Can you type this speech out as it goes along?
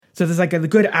So there's like a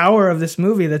good hour of this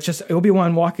movie that's just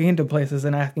Obi-Wan walking into places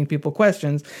and asking people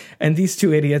questions, and these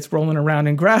two idiots rolling around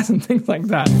in grass and things like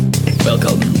that.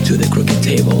 Welcome to the Crooked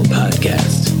Table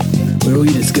Podcast, where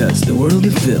we discuss the world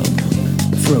of film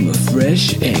from a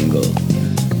fresh angle.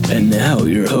 And now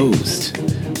your host,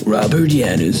 Robert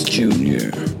Yanis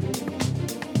Jr.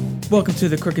 Welcome to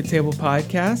the Crooked Table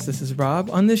Podcast. This is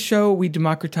Rob. On this show, we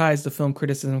democratize the film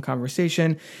criticism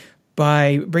conversation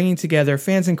by bringing together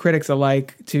fans and critics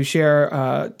alike to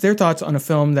share their thoughts on a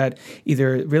film that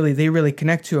either they really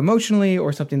connect to emotionally,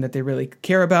 or something that they really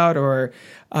care about, or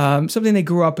something they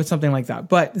grew up with, something like that.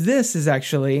 But this is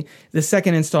actually the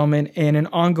second installment in an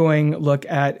ongoing look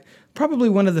at probably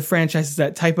one of the franchises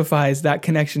that typifies that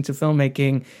connection to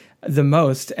filmmaking the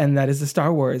most, and that is the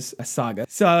Star Wars saga.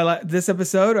 So this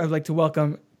episode, I'd like to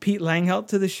welcome Pete Langhelt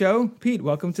to the show. Pete,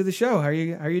 welcome to the show. How are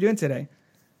you doing today?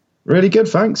 Really good,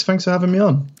 thanks. Thanks for having me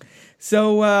on.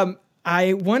 So a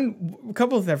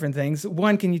couple of different things.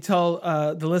 One, can you tell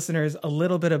the listeners a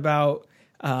little bit about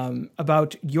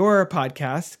your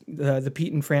podcast, the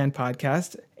Pete and Fran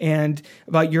podcast, and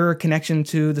about your connection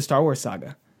to the Star Wars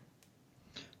saga?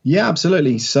 Yeah,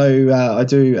 absolutely. So I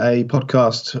do a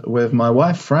podcast with my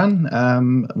wife,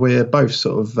 Fran. We're both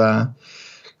sort of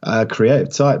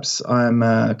creative types. I'm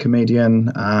a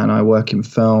comedian and I work in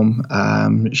film.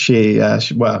 She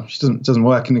doesn't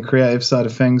work in the creative side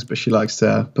of things, but she likes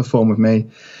to perform with me.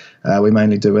 We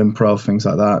mainly do improv, things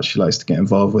like that. She likes to get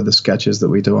involved with the sketches that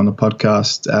we do on the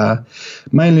podcast.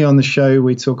 Mainly on the show,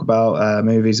 we talk about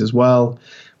movies as well.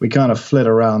 We kind of flit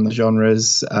around the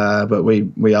genres, but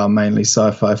we are mainly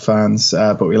sci-fi fans,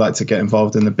 but we like to get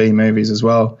involved in the B movies as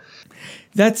well.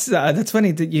 That's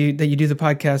funny that you do the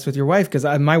podcast with your wife, because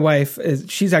my wife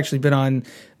she's actually been on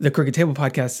the Crooked Table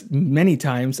podcast many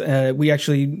times. We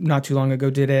actually not too long ago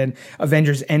did an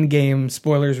Avengers Endgame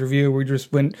spoilers review. We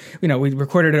just went, we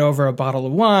recorded it over a bottle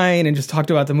of wine and just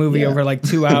talked about the movie over like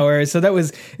 2 hours. So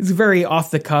it's very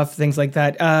off the cuff, things like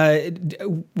that.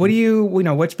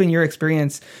 What's been your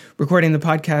experience recording the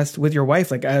podcast with your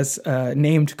wife, like as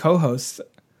named co-hosts?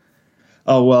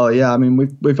 Oh, well, yeah. I mean,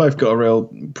 we've both got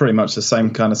pretty much the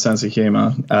same kind of sense of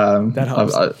humor. That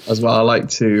helps. As well, I like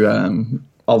to,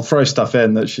 I'll throw stuff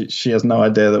in that she has no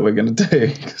idea that we're going to do,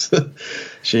 because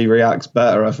she reacts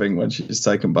better, I think, when she's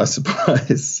taken by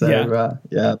surprise. So,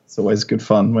 it's always good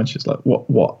fun when she's like,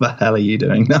 what the hell are you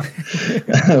doing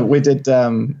now? We did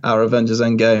our Avengers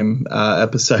Endgame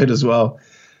episode as well.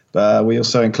 But we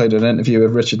also included an interview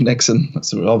with Richard Nixon.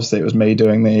 So obviously it was me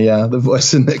doing the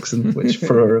voice of Nixon, which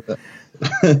threw her a bit.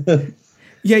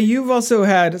 Yeah, you've also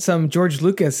had some George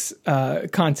Lucas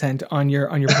content on your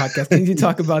podcast. Can you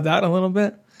talk about that a little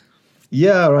bit?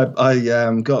 Yeah,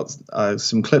 I got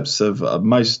some clips of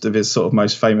most of his sort of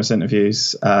most famous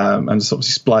interviews, and sort of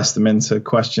spliced them into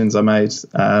questions I made.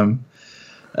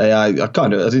 It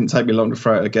didn't take me long to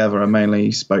throw it together. I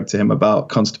mainly spoke to him about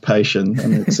constipation,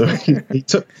 and so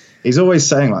he's always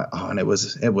saying like, "Oh, and it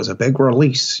was a big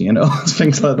release,"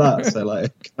 things like that. So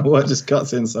like, what just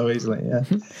cuts in so easily, yeah.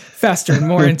 Faster and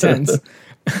more intense.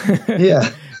 Yeah.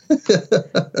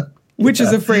 Which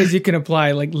is a phrase you can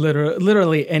apply like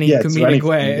literally any comedic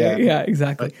way. Yeah,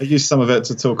 exactly. I used some of it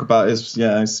to talk about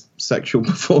his sexual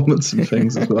performance and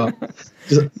things as well.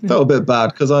 Just felt a bit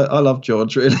bad because I love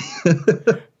George, really.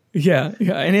 Yeah,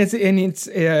 and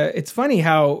it's funny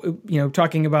how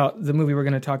talking about the movie we're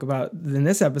going to talk about in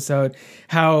this episode,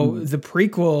 how the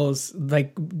prequels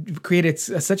like created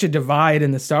such a divide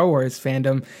in the Star Wars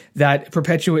fandom that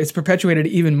it's perpetuated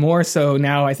even more so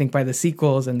now, I think, by the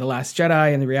sequels and The Last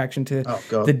Jedi and the reaction to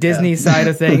the Disney side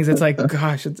of things. It's like,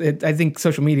 gosh, I think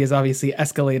social media has obviously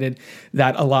escalated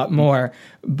that a lot more.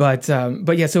 But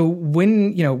yeah, so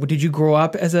when did you grow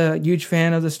up as a huge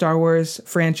fan of the Star Wars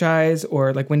franchise,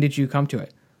 or like when did you come to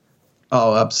it?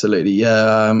 Oh, absolutely.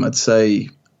 Yeah. I'd say,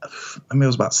 I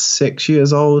was about 6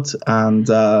 years old, and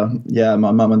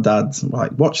my mum and dad were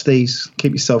like, watch these,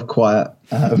 keep yourself quiet.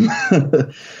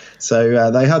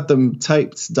 So they had them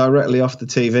taped directly off the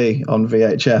TV on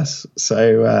VHS.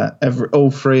 So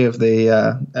all three of the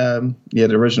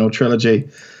original trilogy.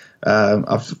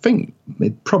 I think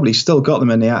they probably still got them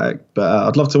in the attic, but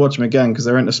I'd love to watch them again because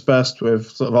they're interspersed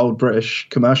with sort of old British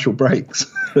commercial breaks.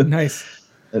 Nice.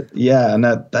 And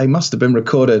they must have been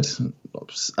recorded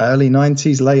early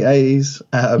 90s, late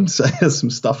 80s. So there's some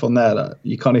stuff on there that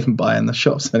you can't even buy in the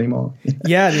shops anymore.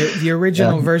 Yeah, the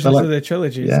original versions of the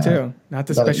trilogies too, not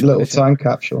the special little edition. time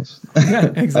capsules. Yeah,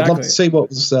 exactly. I'd love to see what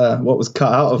was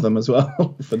cut out of them as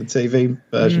well for the TV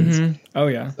versions. Mm-hmm. Oh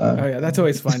yeah, that's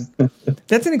always fun.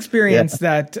 That's an experience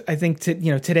that I think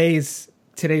today's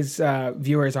today's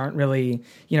viewers aren't really,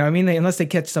 I mean, unless they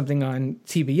catch something on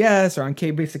TBS or on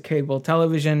basic cable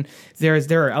television, there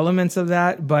are elements of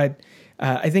that, but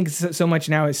I think so much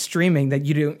now is streaming that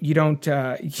you don't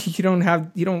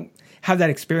have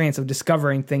that experience of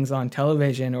discovering things on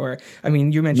television. Or, I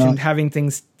mean, you mentioned having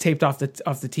things taped off the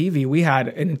TV. We had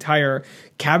an entire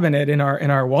cabinet in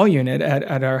our wall unit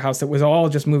at our house that was all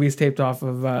just movies taped off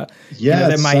of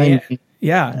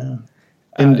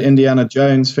Indiana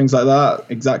Jones, things like that,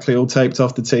 exactly, all taped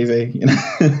off the TV.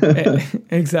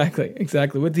 Exactly.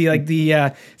 With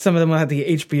the some of them will have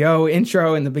the HBO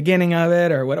intro in the beginning of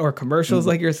it, or commercials,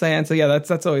 like you're saying. So yeah,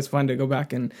 that's always fun to go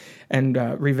back and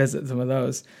revisit some of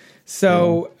those.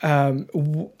 So,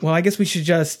 well, I guess we should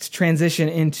just transition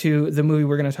into the movie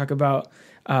we're going to talk about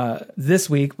this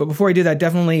week. But before we do that,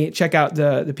 definitely check out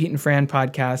the Pete and Fran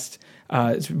podcast.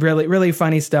 It's really, really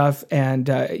funny stuff, and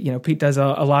Pete does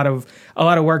a lot of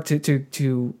work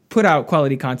to put out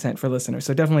quality content for listeners.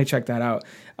 So definitely check that out,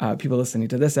 people listening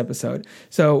to this episode.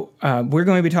 So we're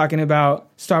going to be talking about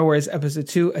Star Wars Episode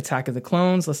 2: Attack of the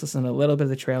Clones. Let's listen to a little bit of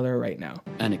the trailer right now.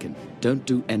 Anakin, don't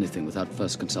do anything without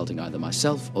first consulting either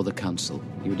myself or the Council.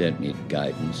 You don't need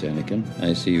guidance, Anakin.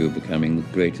 I see you becoming the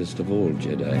greatest of all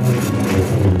Jedi.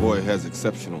 The boy has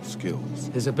exceptional skills.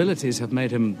 His abilities have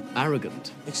made him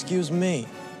arrogant. Excuse me.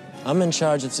 I'm in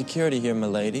charge of security here,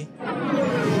 milady.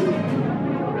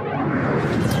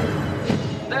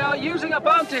 They are using a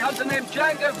bounty hunter named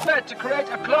Jango Fett to create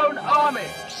a clone army.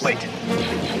 Wait.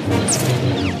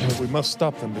 We must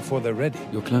stop them before they're ready.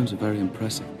 Your clones are very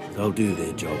impressive. They'll do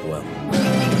their job well.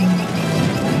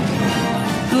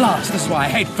 Blast, that's why I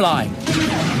hate flying.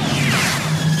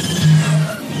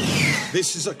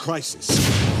 This is a crisis.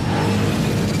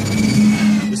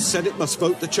 The Senate must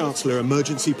vote the Chancellor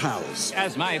emergency powers.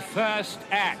 As my first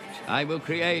act, I will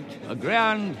create a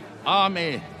grand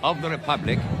army of the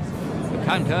Republic to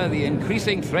counter the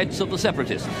increasing threats of the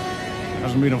Separatists.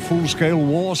 Hasn't been a full-scale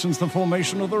war since the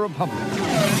formation of the Republic.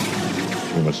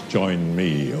 You must join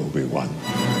me, Obi-Wan,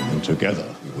 and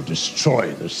together we will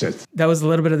destroy the Sith. That was a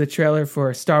little bit of the trailer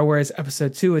for Star Wars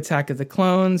Episode 2: Attack of the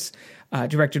Clones.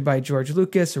 Directed by George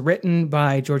Lucas, written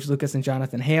by George Lucas and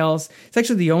Jonathan Hales. It's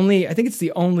actually the only of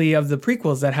the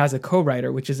prequels that has a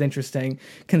co-writer, which is interesting,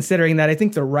 considering that I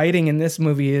think the writing in this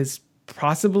movie is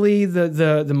possibly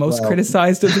the most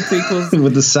criticized of the prequels.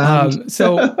 With the sound.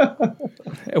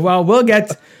 We'll get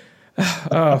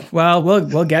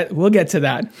to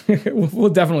that. We'll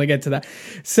definitely get to that.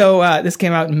 So this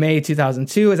came out in May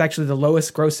 2002. It's actually the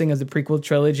lowest grossing of the prequel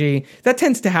trilogy. That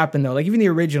tends to happen though. Like even the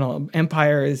original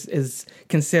Empire is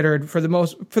considered for the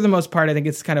most part. I think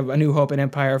it's kind of A New Hope and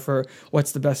Empire for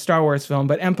what's the best Star Wars film.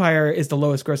 But Empire is the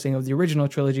lowest grossing of the original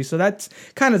trilogy. So that's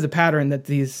kind of the pattern that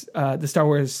these the Star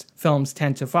Wars films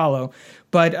tend to follow.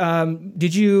 But I'm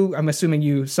assuming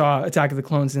you saw Attack of the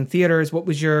Clones in theaters. What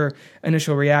was your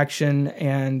initial reaction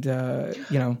and,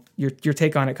 your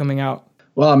take on it coming out?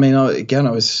 Well, I mean, I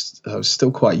was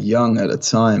still quite young at the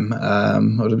time. I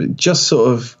would have been just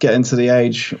sort of getting to the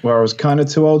age where I was kind of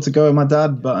too old to go with my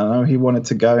dad, but I know he wanted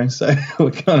to go, so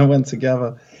we kind of went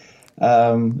together.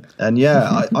 And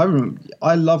yeah,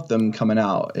 I loved them coming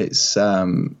out. It's,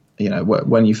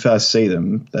 when you first see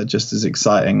them, they're just as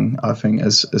exciting, I think,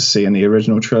 as seeing the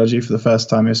original trilogy for the first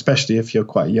time, especially if you're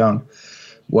quite young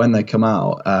when they come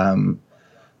out.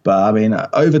 But I mean,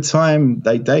 over time,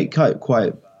 they date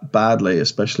quite badly,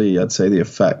 especially I'd say the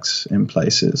effects in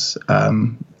places. But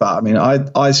I mean,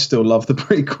 I still love the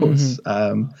prequels.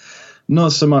 Mm-hmm.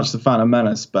 Not so much the Phantom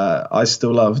Menace, but I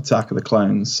still love Attack of the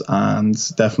Clones and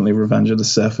definitely Revenge of the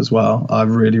Sith as well. I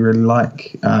really, really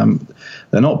like.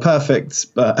 They're not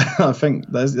perfect, but I think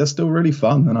they're still really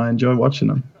fun, and I enjoy watching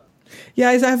them. Yeah,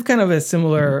 I have kind of a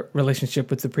similar relationship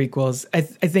with the prequels. I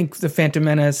think The Phantom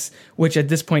Menace, which at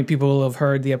this point people will have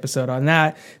heard the episode on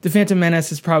that, The Phantom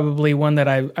Menace is probably one that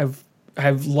I've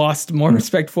lost more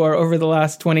respect for over the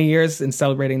last 20 years in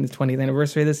celebrating the 20th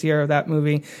anniversary this year of that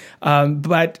movie.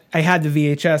 But I had the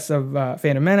VHS of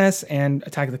Phantom Menace and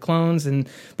Attack of the Clones, and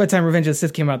by the time Revenge of the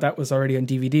Sith came out, that was already on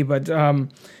DVD. But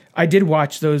I did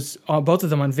watch those, both of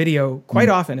them on video quite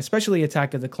often, especially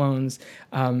Attack of the Clones.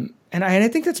 And I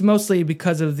think that's mostly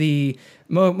because of the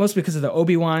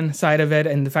Obi-Wan side of it,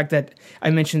 and the fact that I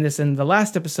mentioned this in the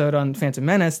last episode on Phantom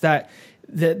Menace, that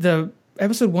the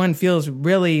episode 1 feels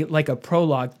really like a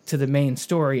prologue to the main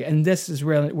story, and this is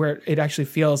really where it actually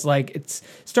feels like it's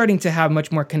starting to have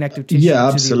much more connective tissue. Yeah,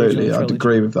 absolutely, I'd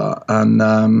agree with that. And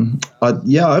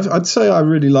I'd say I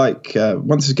really like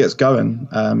once it gets going,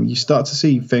 you start to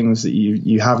see things that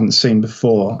you haven't seen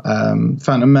before.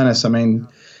 Phantom Menace, I mean,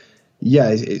 yeah,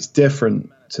 it's different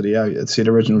to the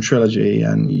original trilogy,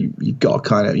 and you got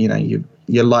kind of, you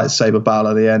your lightsaber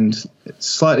battle at the end, it's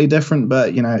slightly different,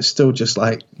 but it's still just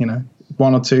like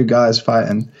one or two guys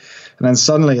fighting. And then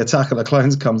suddenly Attack of the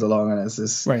Clones comes along, and it's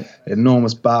this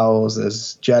enormous battles.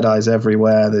 There's Jedis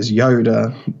everywhere. There's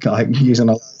Yoda like using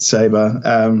a lightsaber.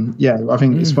 I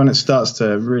think it's when it starts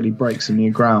to really break some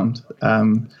new ground.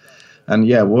 And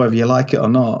whether you like it or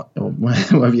not, or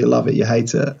whether you love it, you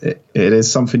hate it, it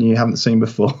is something you haven't seen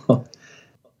before.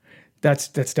 That's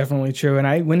definitely true.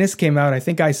 And when this came out, I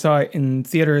think I saw it in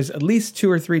theaters at least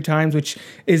 2 or 3 times, which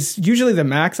is usually the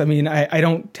max. I mean,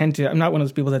 I'm not one of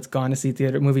those people that's gone to see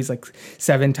theater movies like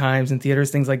 7 times in theaters,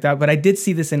 things like that. But I did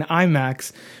see this in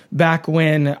IMAX back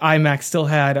when IMAX still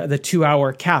had the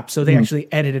 2-hour cap. So they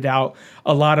actually edited out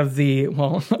a lot of the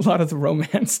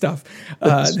romance stuff.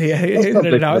 They edited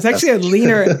it out. It's actually a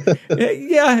leaner,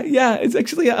 it's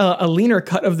actually a leaner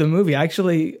cut of the movie.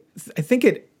 Actually, I think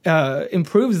it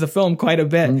improves the film quite a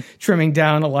bit, trimming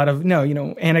down a lot of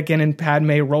Anakin and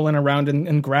Padme rolling around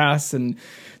in grass and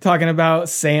talking about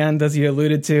sand, as you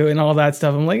alluded to, and all that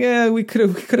stuff. I'm like, we could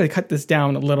have cut this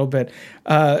down a little bit.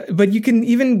 But you can,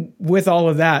 even with all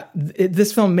of that,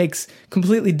 this film makes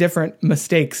completely different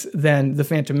mistakes than The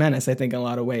Phantom Menace, I think, in a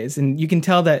lot of ways. And you can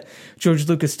tell that George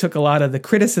Lucas took a lot of the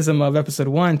criticism of Episode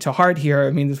 1 to heart here.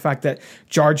 I mean, the fact that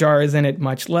Jar Jar is in it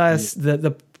much less,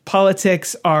 the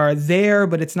politics are there,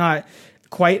 but it's not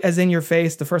quite as in your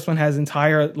face. The first one has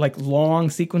entire long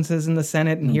sequences in the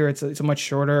Senate, and here it's a much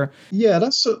shorter. Yeah,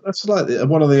 that's like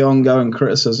one of the ongoing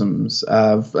criticisms.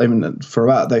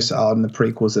 Throughout they say, in the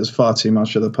prequels there's far too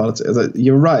much of the politics.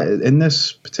 You're right. In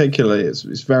this particularly,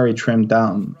 it's very trimmed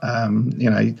down.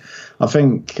 I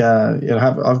think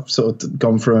I've sort of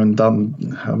gone through and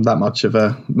done. I'm that much of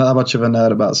a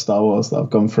nerd about Star Wars that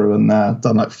I've gone through and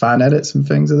done like fan edits and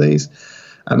things of these.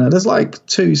 And there's like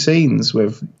 2 scenes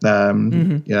with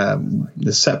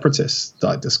the separatists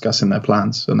discussing their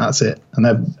plans, and that's it. And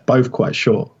they're both quite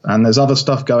short. And there's other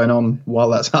stuff going on while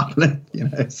that's happening.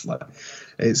 It's like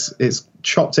it's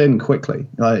chopped in quickly.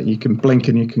 Like you can blink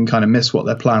and you can kind of miss what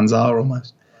their plans are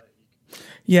almost.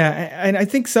 Yeah, and I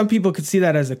think some people could see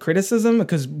that as a criticism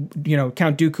because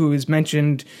Count Dooku is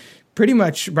mentioned pretty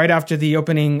much right after the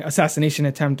opening assassination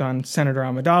attempt on Senator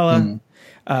Amidala.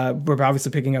 We're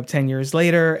obviously picking up 10 years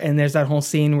later, and there's that whole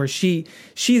scene where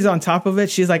she's on top of it.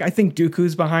 She's like, I think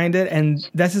Dooku's behind it, and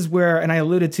this is where, and I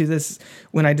alluded to this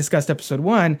when I discussed Episode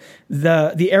 1,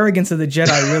 the arrogance of the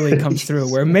Jedi really comes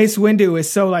through. Where Mace Windu is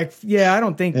so like, I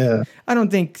don't think Count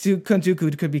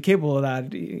Dooku could be capable of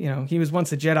that. He was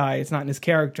once a Jedi. It's not in his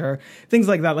character. Things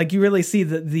like that. Like you really see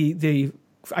the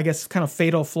I guess kind of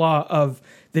fatal flaw of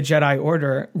the Jedi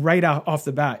Order right off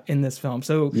the bat in this film.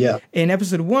 So in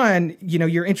Episode 1,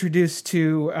 you're introduced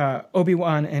to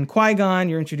Obi-Wan and Qui-Gon.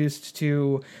 You're introduced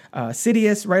to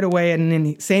Sidious right away. And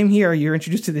then same here, you're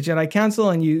introduced to the Jedi Council,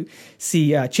 and you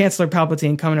see Chancellor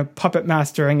Palpatine coming to puppet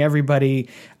mastering everybody.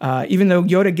 Even though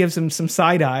Yoda gives him some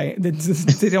side eye,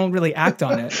 they don't really act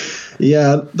on it.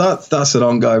 Yeah, that's an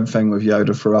ongoing thing with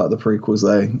Yoda throughout the prequels.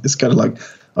 It's kind of like,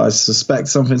 I suspect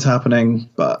something's happening,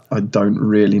 but I don't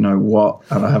really know what,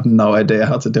 and I have no idea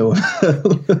how to deal with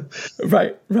it.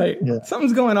 Right. Yeah.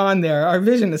 Something's going on there. Our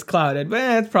vision is clouded, but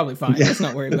it's probably fine. Let's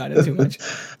not worry about it too much.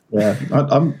 Yeah,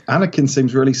 Anakin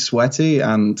seems really sweaty,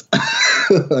 and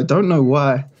I don't know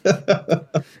why.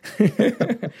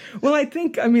 Well, I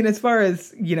think, as far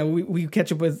as, we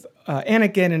catch up with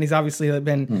Anakin, and he's obviously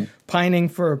been pining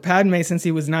for Padme since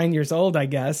he was 9 years old, I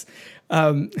guess.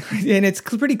 And it's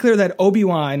pretty clear that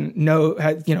Obi-Wan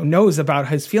knows about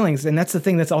his feelings, and that's the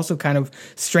thing that's also kind of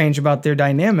strange about their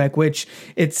dynamic. Which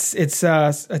it's a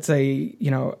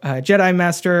Jedi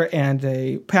Master and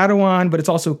a Padawan, but it's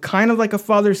also kind of like a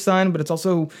father-son. But it's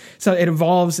also it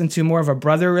evolves into more of a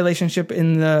brother relationship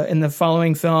in the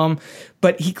following film.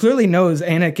 But he clearly knows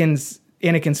Anakin's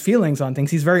feelings on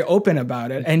things. He's very open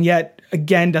about it, and yet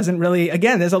again doesn't really.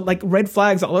 Again, there's red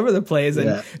flags all over the place,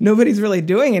 and nobody's really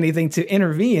doing anything to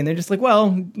intervene. They're just like,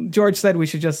 well, George said we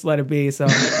should just let it be. So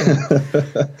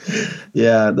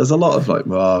yeah, there's a lot of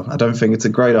I don't think it's a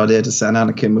great idea to send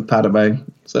Anakin with Padme.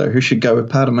 So who should go with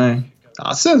Padme?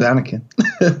 Send Anakin.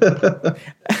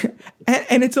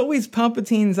 And it's always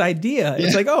Palpatine's idea.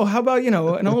 It's like, how about,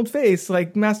 an old face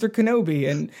like Master Kenobi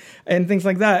and things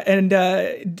like that. And,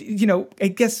 I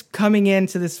guess coming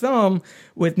into this film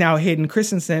with now Hayden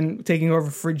Christensen taking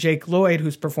over for Jake Lloyd,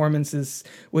 whose performance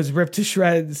was ripped to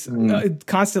shreds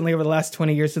constantly over the last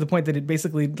 20 years to the point that it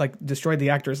basically destroyed the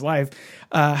actor's life.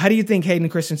 How do you think Hayden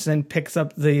Christensen picks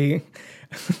up the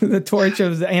torch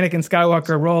of the Anakin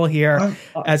Skywalker role here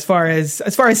as far as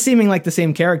seeming like the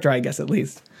same character, I guess, at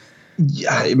least?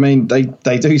 Yeah, I mean,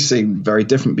 they do seem very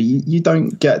different, but you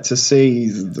don't get to see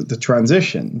the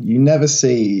transition. You never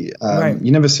see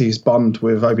you never see his bond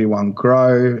with Obi-Wan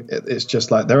grow. It's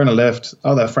just like they're in a lift.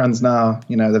 Oh, they're friends now.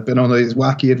 You know, they've been on these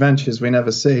wacky adventures we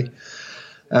never see.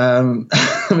 I mean,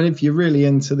 if you're really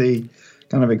into the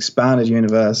kind of expanded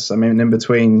universe, I mean, in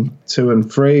between 2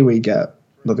 and 3, we get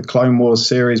the Clone Wars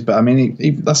series, but I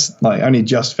mean, that's like only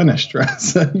just finished, right?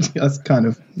 So that's kind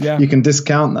of, you can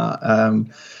discount that.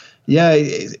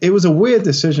 It was a weird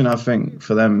decision, I think,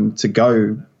 for them to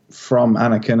go from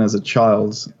Anakin as a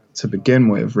child to begin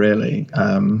with, really.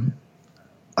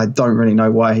 I don't really know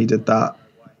why he did that,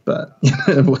 but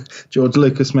George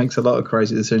Lucas makes a lot of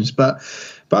crazy decisions. But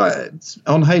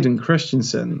on Hayden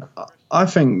Christensen, I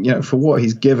think, for what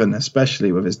he's given,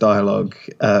 especially with his dialogue,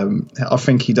 I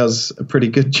think he does a pretty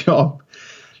good job,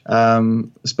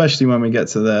 especially when we get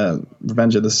to the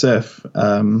Revenge of the Sith.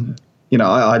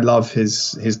 I love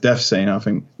his death scene. I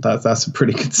think that's a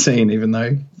pretty good scene, even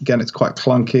though, again, it's quite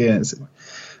clunky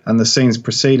and the scenes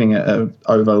preceding it are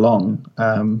over long.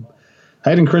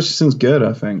 Hayden Christensen's good,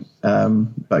 I think.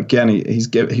 But again,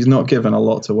 he's not given a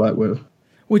lot to work with.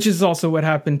 Which is also what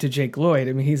happened to Jake Lloyd.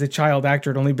 I mean, he's a child actor,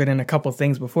 had only been in a couple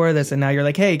things before this, and now you're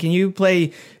like, hey, can you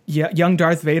play young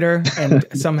Darth Vader and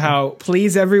somehow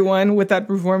please everyone with that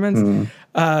performance?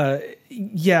 I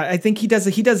think he does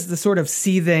the sort of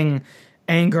seething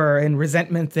anger and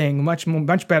resentment thing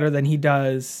much better than he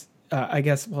does. The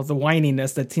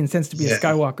whininess that tends to be a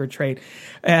Skywalker trait,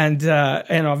 and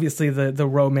obviously the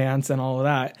romance and all of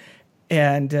that.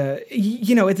 And,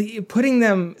 starting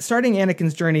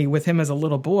Anakin's journey with him as a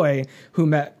little boy who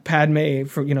met Padme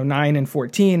for, 9 and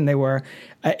 14,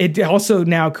 it also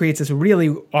now creates this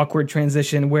really awkward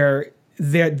transition where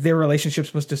their relationship's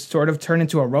supposed to sort of turn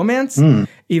into a romance,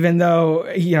 even though,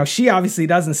 she obviously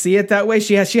doesn't see it that way.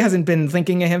 She hasn't been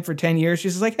thinking of him for 10 years.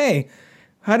 She's just like, hey,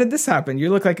 how did this happen?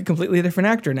 You look like a completely different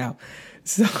actor now.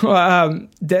 So,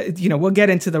 we'll get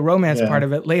into the romance part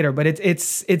of it later, but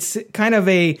it's kind of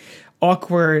an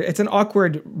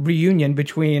awkward reunion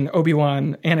between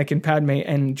Obi-Wan, Anakin, Padme,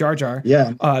 and Jar Jar.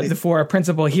 Yeah. The 4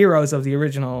 principal heroes of the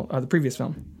original, the previous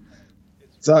film.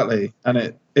 Exactly.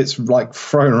 And it's like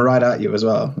thrown right at you as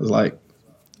well. It's like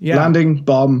landing,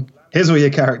 bomb, here's all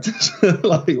your characters.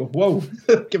 Like, whoa,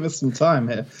 give us some time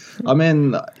here. I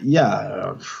mean,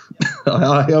 I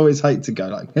always hate to go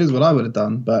like, here's what I would have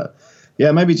done. But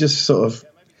maybe just sort of,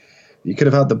 you could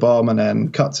have had the bomb and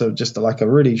then cut to just like a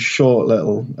really short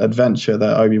little adventure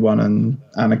that Obi-Wan and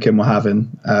Anakin were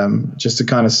having, just to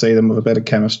kind of see them with a bit of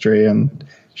chemistry and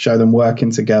show them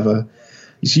working together.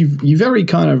 You very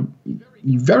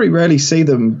rarely see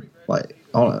them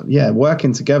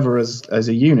working together as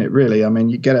a unit, really. I mean,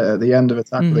 you get it at the end of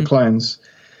Attack of the Clones.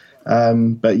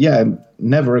 But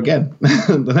never again.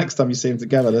 The next time you see them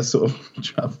together, they're sort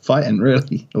of fighting,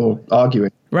 really, or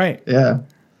arguing. Right. Yeah.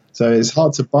 So it's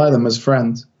hard to buy them as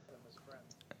friends.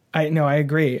 I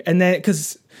agree. And then,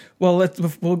 we'll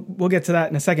get to that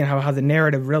in a second, how the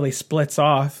narrative really splits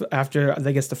off after,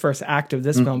 I guess, the first act of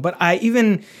this film. But I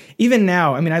even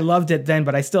now, I mean, I loved it then,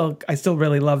 but I still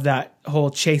really love that whole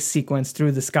chase sequence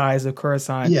through the skies of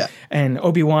Coruscant and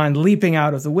Obi-Wan leaping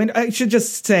out of the window. I should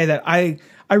just say that I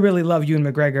really love Ewan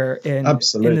McGregor in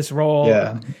this role.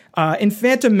 Yeah. In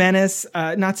Phantom Menace,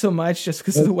 not so much, just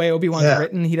because of the way Obi-Wan's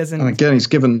written. He doesn't. And again, he's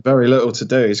given very little to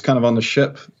do. He's kind of on the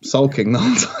ship sulking the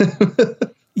whole time.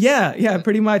 Yeah,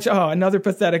 pretty much. Oh, another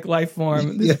pathetic life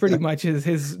form. This is pretty much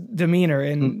his demeanor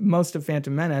in most of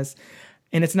Phantom Menace.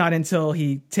 And it's not until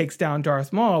he takes down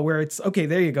Darth Maul where it's, okay,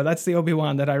 there you go. That's the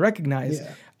Obi-Wan that I recognize.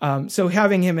 Yeah. So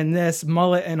having him in this,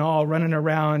 mullet and all, running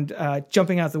around,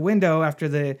 jumping out the window after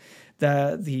the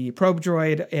probe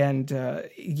droid and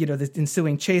the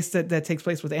ensuing chase that takes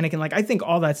place with Anakin, like, I think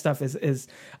all that stuff is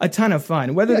a ton of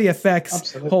fun. Whether the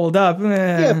effects hold up,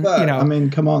 I mean,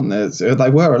 come on, they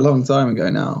were a long time ago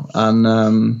now,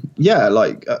 and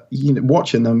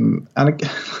watching them, and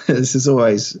this is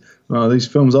always, these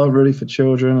films aren't really for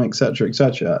children, etc.,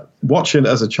 etc. Watch it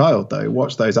as a child, though.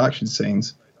 Watch those action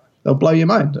scenes; they'll blow your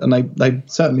mind, and they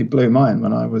certainly blew mine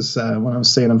when I was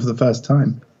seeing them for the first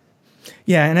time.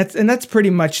 Yeah, and that's pretty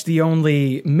much the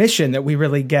only mission that we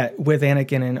really get with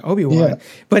Anakin and Obi-Wan. Yeah.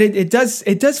 But it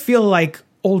does feel like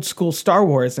old school Star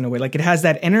Wars in a way. Like, it has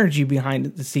that energy behind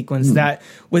the sequence that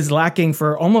was lacking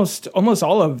for almost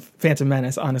all of Phantom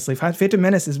Menace, honestly. Phantom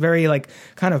Menace is very, like,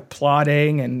 kind of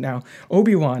plotting, and now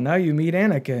Obi-Wan, now you meet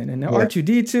Anakin, and now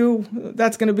R2-D2,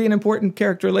 that's going to be an important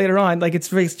character later on. Like, it's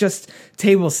just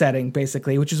table setting,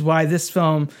 basically, which is why this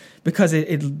film because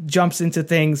it jumps into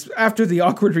things after the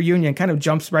awkward reunion, kind of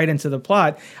jumps right into the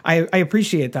plot. I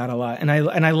appreciate that a lot, and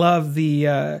I love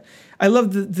the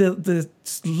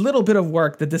little bit of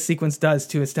work that this sequence does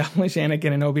to establish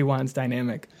Anakin and Obi-Wan's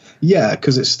dynamic. Yeah,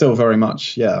 because it's still very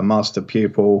much a master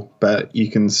pupil, but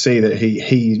you can see that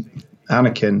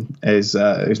Anakin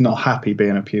is not happy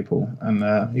being a pupil,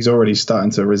 and he's already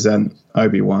starting to resent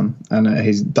Obi-Wan, and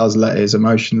he does let his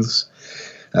emotions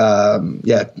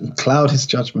cloud his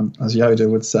judgment, as Yoda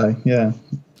would say. Yeah.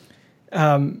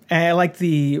 And I like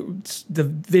the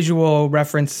visual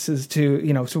references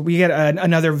to, so we get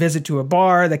another visit to a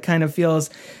bar that kind of feels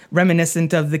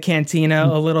reminiscent of the cantina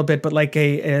a little bit, but like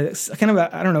a kind of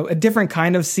a different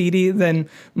kind of seedy than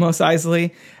Mos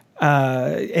Eisley.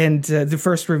 And the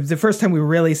first time we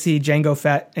really see Jango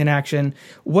Fett in action,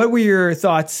 what were your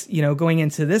thoughts, going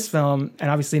into this film, and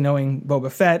obviously knowing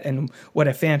Boba Fett and what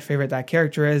a fan favorite that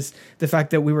character is, the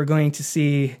fact that we were going to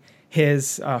see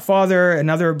his father,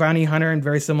 another bounty hunter in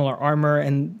very similar armor,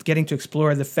 and getting to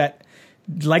explore the Fett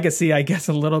legacy, I guess,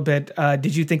 a little bit.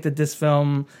 Did you think that this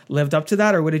film lived up to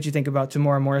that, or what did you think about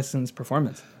Tamora Morrison's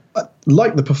performance? I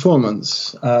like the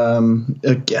performance.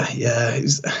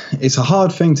 It's a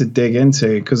hard thing to dig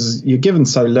into because you're given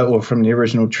so little from the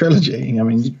original trilogy. I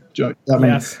mean,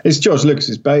 yes. It's George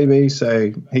Lucas's baby,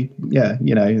 so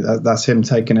that's him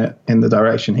taking it in the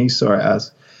direction he saw it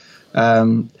as.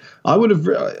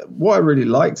 What I really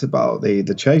liked about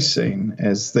the chase scene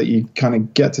is that you kind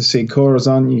of get to see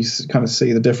Coruscant. You kind of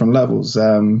see the different levels.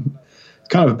 Kind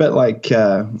of a bit like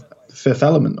Fifth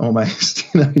Element almost.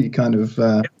 You kind of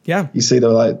you see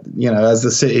as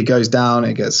the city goes down,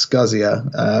 it gets scuzzier,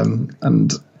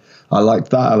 and I liked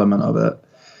that element of it.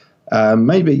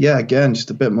 Maybe again,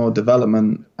 just a bit more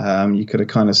development. You could have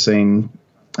kind of seen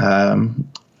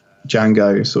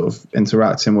Jango sort of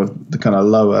interacting with the kind of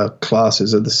lower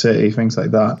classes of the city, things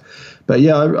like that. But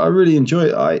I really enjoyed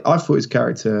it. I thought his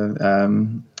character,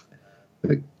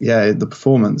 the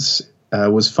performance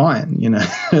was fine,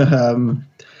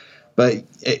 but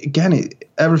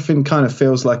everything kind of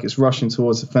feels like it's rushing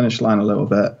towards the finish line a little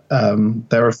bit.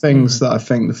 There are things that I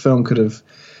think the film could have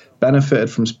benefited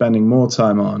from spending more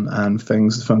time on, and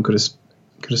things the film could have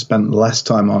spent less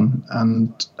time on,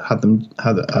 and had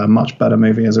a much better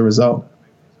movie as a result.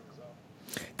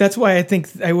 That's why I think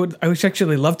I would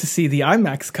actually love to see the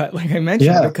IMAX cut, like I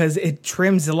mentioned, because it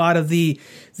trims a lot of the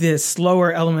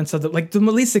slower elements of the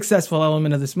least successful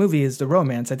element of this movie is the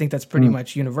romance. I think that's pretty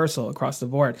much universal across the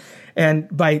board. And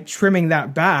by trimming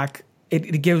that back,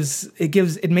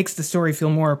 it makes the story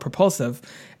feel more propulsive,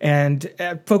 and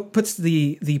puts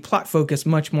the plot focus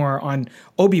much more on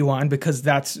Obi-Wan, because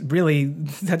that's really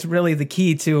the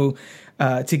key to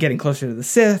getting closer to the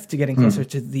Sith, to getting closer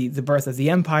to the birth of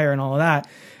the Empire and all of that.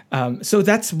 So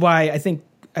that's why I think,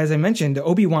 as I mentioned,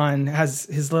 Obi-Wan has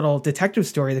his little detective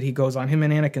story that he goes on. Him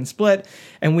and Anakin split,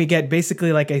 and we get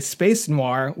basically like a space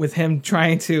noir with him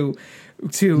trying to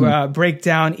break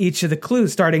down each of the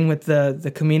clues, starting with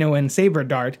the Camino and Saber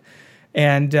Dart,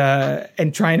 and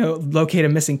trying to locate a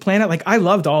missing planet. Like, I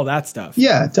loved all that stuff.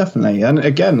 Yeah, definitely. And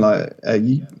again,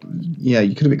 you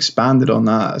could have expanded on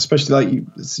that, especially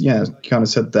kind of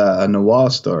said a noir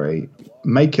story.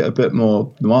 Make it a bit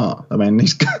more noir. I mean,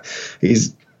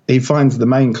 he finds the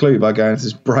main clue by going to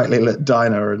this brightly lit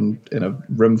diner and in a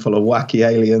room full of wacky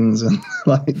aliens and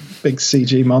like big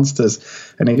CG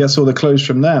monsters, and he gets all the clues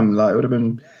from them. Like, it would have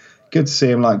been good to see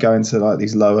him go into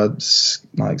these lower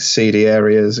seedy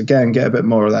areas again, get a bit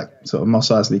more of that sort of Mos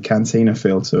Eisley cantina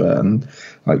feel to it, and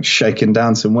shaking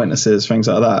down some witnesses, things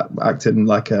like that, acting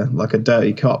like a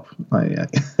dirty cop,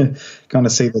 kind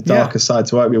of see the darker side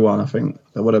to Obi-Wan. I think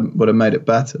that would have made it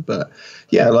better. But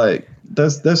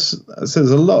there's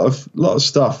a lot of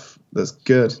stuff that's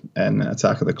good in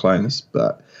Attack of the Clones,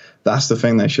 but that's the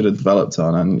thing they should have developed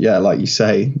on. And like you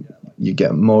say, you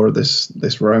get more of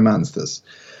this romance that's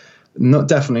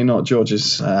definitely not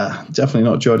George's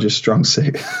strong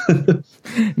suit.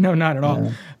 No, not at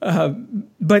all. Yeah.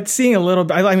 But seeing a little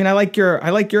bit, I like your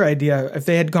idea. If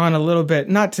they had gone a little bit,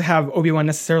 not to have Obi-Wan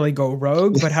necessarily go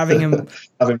rogue, but having him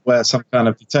wear some kind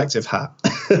of detective hat.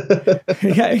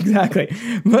 Yeah, exactly.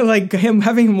 But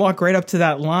having him walk right up to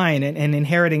that line and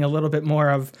inheriting a little bit more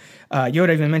of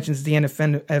Yoda even mentions at the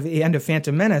end of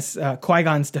Phantom Menace,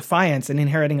 Qui-Gon's defiance, and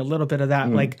inheriting a little bit of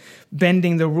that,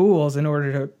 bending the rules in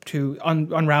order to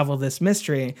unravel this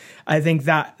mystery. I think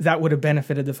that would have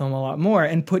benefited the film a lot more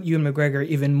and put Ewan McGregor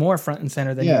even more front and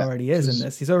center than he already is in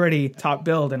this. He's already top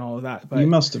billed and all of that. But you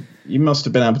must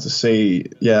have been able to see,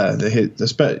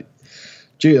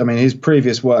 I mean, his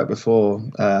previous work before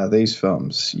these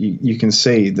films, you can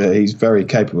see that he's very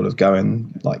capable of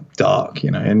going like dark,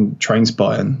 in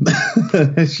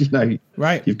Trainspotting.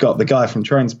 Right. You've got the guy from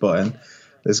Trainspotting.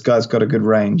 This guy's got a good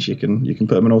range. You can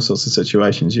put him in all sorts of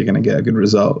situations. You're going to get a good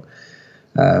result.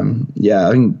 I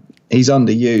mean, he's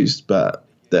underused, but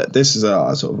this is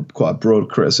a sort of quite a broad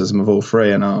criticism of all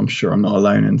three, and I'm sure I'm not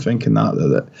alone in thinking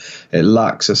that it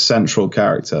lacks a central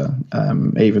character,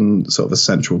 even sort of a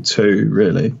central two,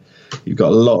 really. You've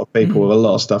got a lot of people with a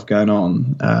lot of stuff going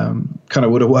on. Kind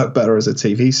of would have worked better as a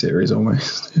TV series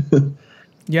almost.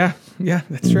 Yeah,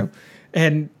 that's true.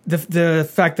 And the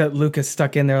fact that Lucas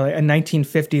stuck in there like a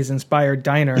 1950s inspired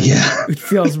diner, it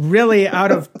feels really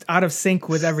out of sync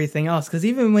with everything else. Because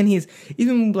even when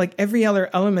even like every other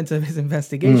element of his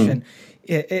investigation,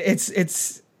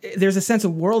 it's there's a sense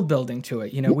of world building to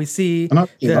it. We see the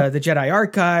Jedi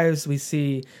archives, we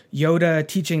see Yoda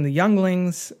teaching the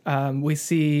younglings, we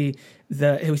see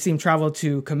him travel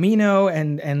to Camino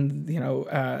and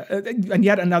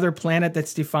yet another planet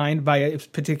that's defined by a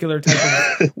particular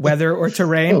type of weather or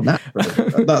terrain.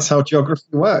 That's how geography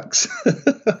works.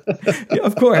 Yeah,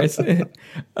 of course.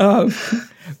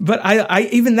 But I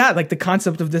even that, like the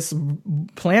concept of this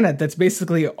planet that's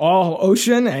basically all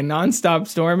ocean and nonstop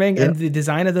storming, and the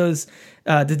design of those,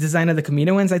 the design of the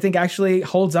Kaminoans, I think actually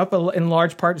holds up in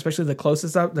large part, especially the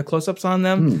close-ups on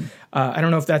them. I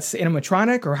don't know if that's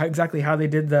animatronic or exactly how they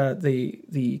did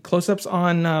the close-ups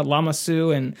on Lama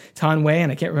Su and Tan Wei,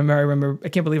 and I can't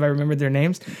believe I remembered their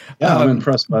names. Yeah, I'm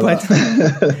impressed by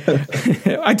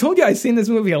that. I told you I've seen this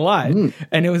movie a lot,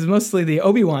 and it was mostly the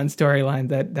Obi-Wan storyline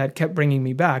that kept bringing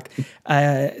me back.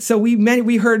 So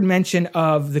we heard mention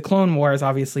of the Clone Wars,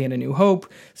 obviously, in A New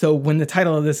Hope. So when the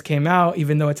title of this came out,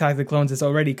 even though Attack of the Clones is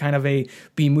already kind of a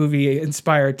B-movie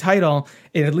inspired title,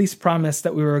 it at least promised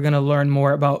that we were going to learn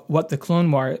more about what the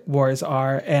Clone Wars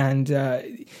are.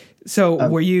 And so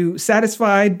were you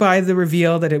satisfied by the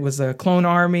reveal that it was a clone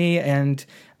army and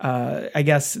I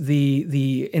guess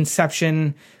the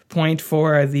inception point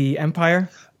for the Empire?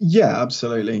 Yeah,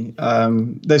 absolutely.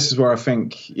 This is where I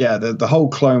think, the whole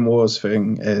Clone Wars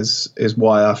thing is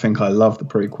why I think I love the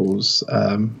prequels.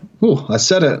 I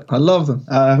said it. I love them.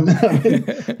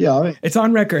 It's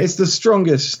on record. It's the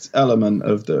strongest element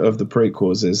of the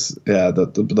prequels is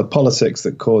the politics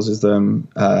that causes them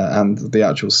and the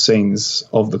actual scenes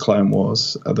of the Clone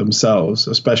Wars themselves,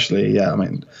 especially.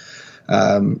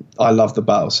 I love the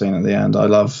battle scene at the end. I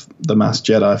love the mass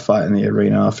Jedi fight in the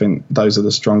arena. I think those are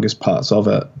the strongest parts of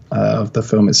it, of the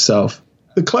film itself.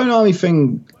 The Clone Army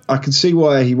thing, I can see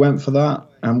why he went for that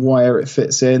and where it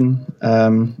fits in.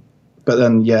 But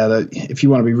then, if you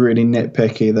want to be really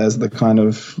nitpicky, there's the kind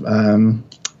of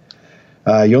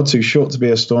you're too short to be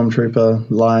a stormtrooper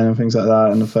line and things like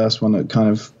that in the first one that kind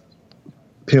of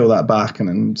peel that back and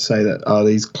then say that,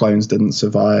 these clones didn't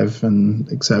survive and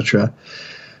etc.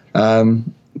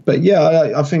 But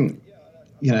I think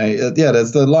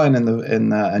there's the line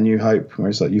in A New Hope where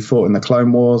it's like you fought in the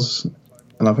Clone Wars,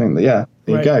 and I think that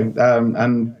there you go.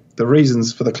 And the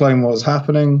reasons for the Clone Wars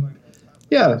happening,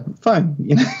 fine,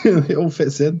 it all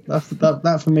fits in.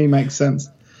 That for me makes sense.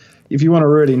 If you want to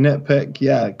really nitpick,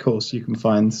 of course you can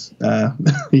find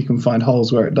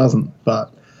holes where it doesn't.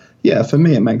 But for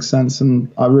me it makes sense, and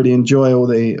I really enjoy all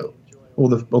the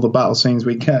battle scenes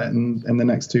we get in the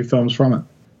next two films from it.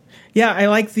 Yeah, I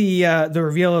like the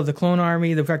reveal of the Clone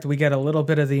Army, the fact that we get a little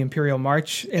bit of the Imperial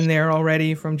March in there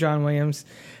already from John Williams.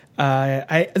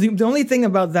 The only thing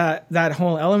about that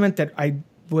whole element that I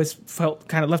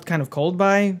felt left kind of cold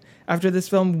by after this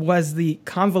film was the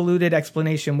convoluted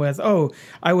explanation with,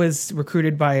 I was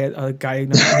recruited by a guy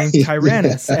named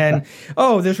Tyrannus, and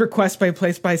there's requests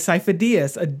placed by Sifo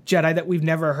Dyas, a Jedi that we've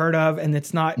never heard of, and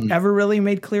it's not ever really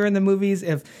made clear in the movies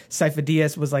if Sifo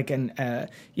Dyas was like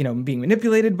being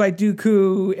manipulated by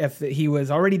Dooku, if he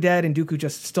was already dead and Dooku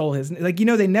just stole his,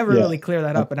 they never really clear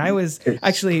that up, and I was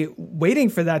actually waiting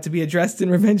for that to be addressed in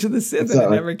Revenge of the Sith, and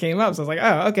it never came up, so I was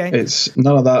like, okay. It's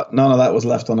none of that was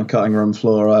left on the cutting room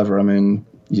floor either. I mean,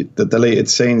 the deleted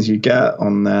scenes you get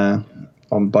on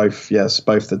both the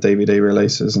DVD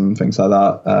releases and things like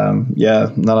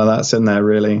that. None of that's in there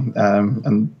really.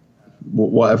 And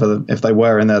whatever, if they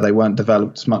were in there, they weren't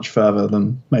developed much further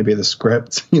than maybe the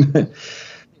script. Have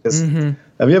you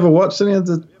ever watched any of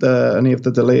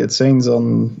the deleted scenes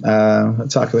on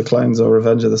Attack of the Clones or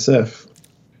Revenge of the Sith?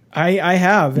 I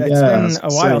have. It's been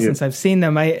a while since I've seen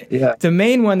them. The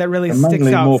main one that really sticks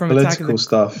out more from political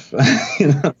stuff.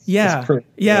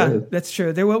 That's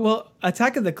true.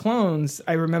 Attack of the Clones,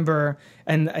 I remember,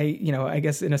 and I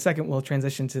guess in a second we'll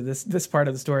transition to this part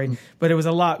of the story. But it was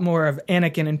a lot more of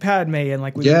Anakin and Padme, and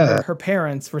like her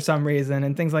parents for some reason,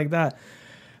 and things like that.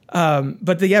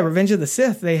 But Revenge of the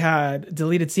Sith, they had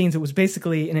deleted scenes. It was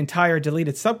basically an entire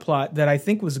deleted subplot that I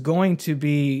think was going to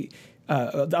be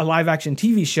a live action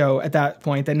TV show at that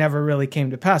point that never really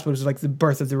came to pass, but it was like the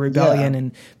birth of the rebellion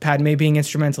and Padme being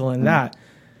instrumental in that.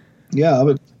 Yeah, I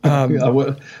would have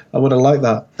liked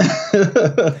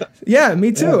that. Yeah,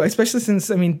 me too. Yeah. Especially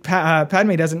since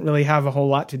Padme doesn't really have a whole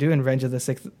lot to do in Revenge of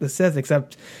the Sith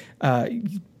except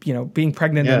being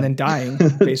pregnant and then dying,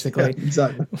 basically.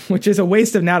 Exactly. Which is a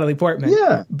waste of Natalie Portman.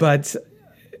 Yeah. But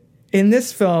in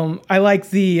this film, I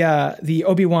like the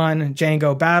Obi-Wan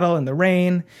Jango battle in the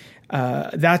rain.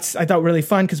 That's, I thought, really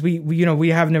fun because we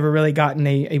have never really gotten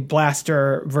a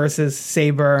blaster versus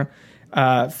saber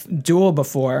duel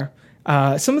before.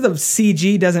 Some of the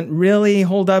CG doesn't really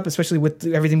hold up, especially with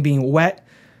everything being wet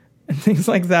and things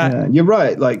like that. Yeah, you're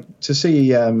right. Like to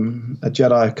see a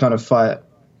Jedi kind of fight,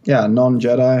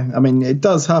 non-Jedi. I mean, it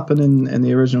does happen in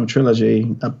the original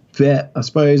trilogy a bit, I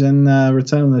suppose, in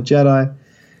Return of the Jedi.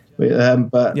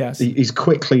 But yes. He's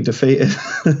quickly defeated.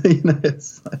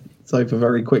 It's over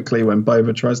very quickly when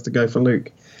Boba tries to go for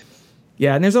Luke.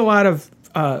 Yeah, and there's a lot of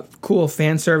cool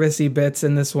fan servicey bits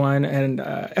in this one, and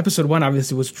episode 1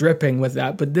 obviously was dripping with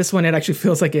that, but this one, it actually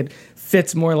feels like it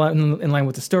fits more in line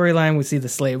with the storyline. We see the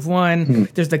Slave One.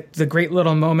 There's the great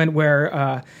little moment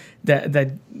where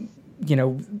Jango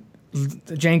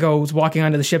was walking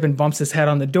onto the ship and bumps his head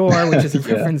on the door, which is a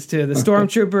reference to the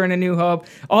Stormtrooper in A New Hope.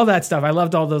 All that stuff. I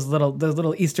loved all those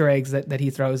little Easter eggs that he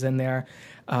throws in there.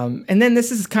 And then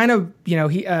this is kind of,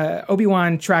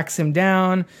 Obi-Wan tracks him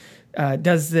down,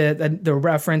 does the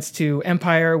reference to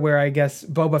Empire, where I guess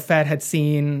Boba Fett had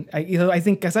seen, I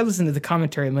think, because I listened to the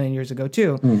commentary a million years ago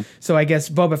too. So I guess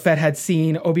Boba Fett had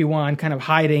seen Obi-Wan kind of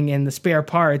hiding in the spare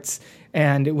parts,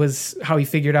 and it was how he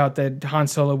figured out that Han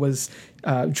Solo was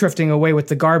drifting away with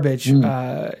the garbage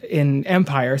in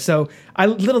Empire. So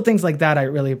little things like that I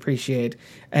really appreciate.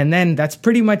 And then that's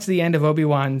pretty much the end of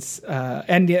Obi-Wan's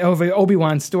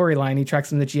storyline. He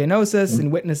tracks him to Geonosis and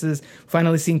witnesses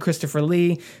finally seeing Christopher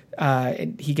Lee.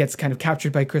 He gets kind of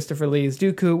captured by Christopher Lee's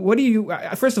Dooku. What do you?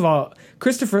 First of all,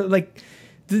 Christopher, like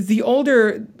the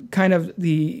older kind of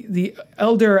the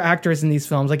elder actors in these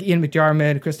films, like Ian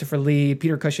McDiarmid, Christopher Lee,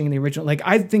 Peter Cushing in the original, like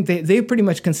I think they pretty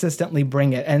much consistently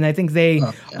bring it, and I think they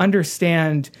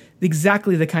understand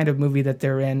exactly the kind of movie that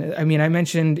they're in. I mean, I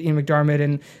mentioned Ian McDiarmid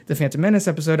in the Phantom Menace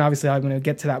episode. Obviously, I'm going to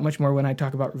get to that much more when I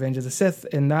talk about Revenge of the Sith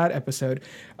in that episode.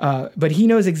 But he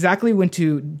knows exactly when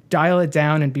to dial it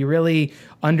down and be really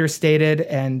understated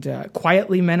and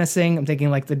quietly menacing. I'm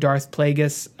thinking like the Darth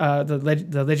Plagueis,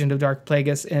 the Legend of Darth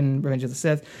Plagueis in Revenge of the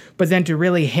Sith. But then to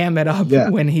really ham it up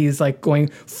when he's like going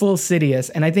full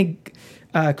Sidious. And I think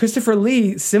Christopher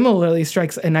Lee similarly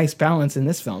strikes a nice balance in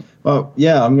this film. Well,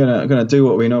 yeah, I'm gonna do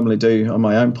what we normally do on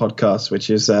my own podcast, which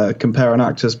is compare an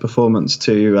actor's performance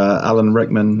to Alan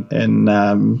Rickman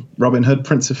in Robin Hood,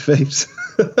 Prince of Thieves,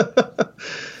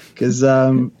 because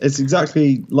it's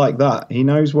exactly like that. He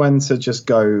knows when to just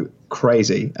go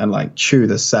crazy and like chew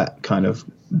the set, kind of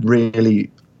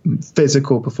really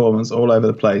physical performance all over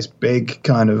the place, big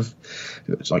kind of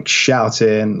like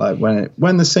shouting, like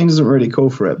when the scene doesn't really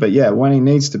call for it, but yeah, when he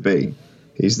needs to be,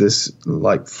 he's this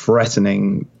like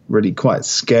threatening, really quite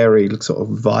scary, sort of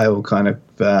vile kind of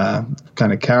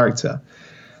character.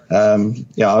 I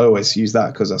always use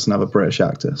that because that's another British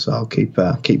actor, so I'll keep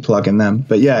plugging them.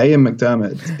 But yeah, Ian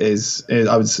McDiarmid is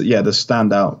I would say, the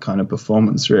standout kind of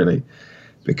performance, really.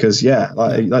 Because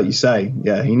like you say,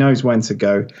 he knows when to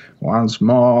go. Once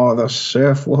more, the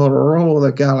Sith will rule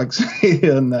the galaxy,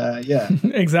 and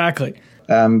exactly.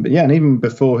 And even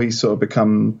before he's sort of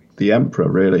become the Emperor,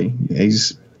 really,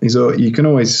 he's you can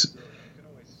always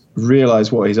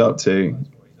realize what he's up to,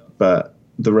 but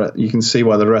you can see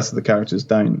why the rest of the characters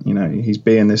don't. He's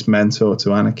being this mentor to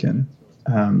Anakin,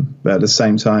 but at the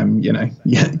same time, you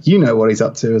know what he's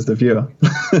up to as the viewer.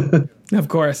 Of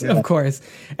course.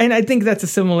 And I think that's a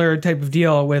similar type of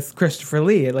deal with Christopher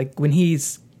Lee. Like when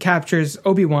he's captures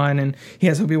Obi-Wan, and he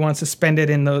has Obi-Wan suspended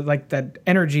in the that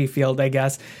energy field, I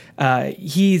guess.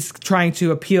 He's trying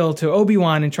to appeal to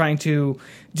Obi-Wan and trying to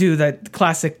do that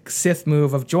classic Sith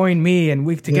move of join me and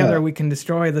together we can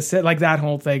destroy the Sith, like that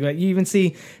whole thing. Like you even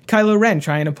see Kylo Ren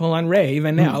trying to pull on Rey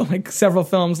even now, like several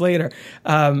films later.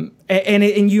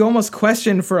 And you almost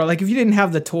question for like, if you didn't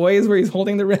have the toys where he's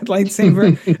holding the red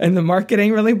lightsaber and the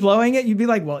marketing really blowing it, you'd be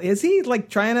like, well, is he like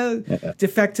trying to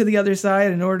defect to the other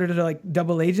side in order to like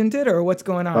double agent it, or what's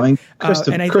going on? I mean,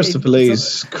 Christopher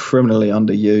Lee's criminally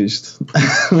underused.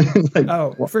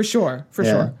 For sure.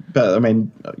 But I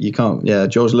mean, you can't. Yeah,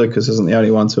 George Lucas isn't the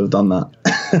only one to have done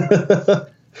that.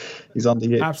 He's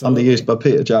underused by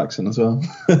Peter Jackson as well.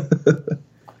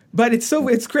 But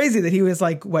it's crazy that he was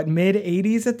like mid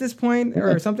 80s at this point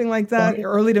or something like that,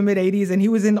 early to mid 80s, and he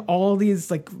was in all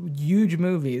these like huge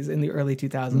movies in the early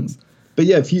 2000s. But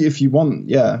yeah, if you want,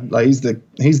 like he's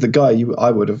the guy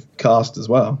I would have cast as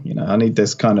well. You know, I need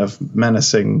this kind of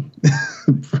menacing,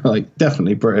 like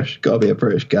definitely British, got to be a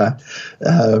British guy.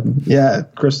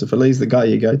 Christopher Lee's the guy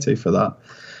you go to for that.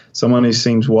 Someone who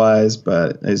seems wise,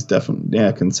 but is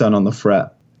definitely concerned on the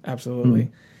threat.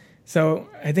 Absolutely. So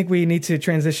I think we need to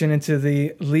transition into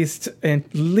the least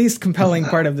compelling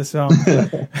part of this film.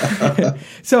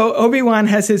 So Obi-Wan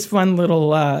has his fun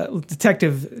little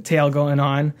detective tale going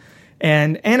on.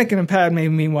 And Anakin and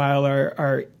Padme, meanwhile,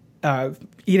 are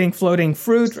eating floating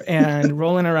fruit and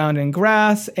rolling around in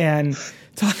grass and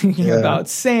talking about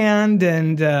sand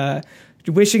and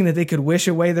wishing that they could wish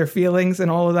away their feelings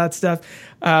and all of that stuff.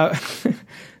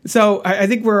 So I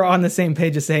think we're on the same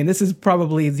page as saying this is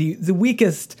probably the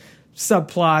weakest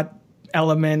subplot,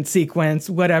 element, sequence,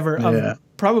 whatever, of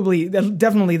probably,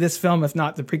 definitely this film, if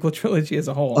not the prequel trilogy as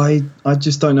a whole. I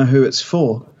just don't know who it's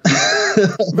for.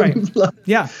 Right.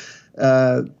 Yeah.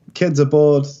 Kids are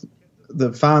bored,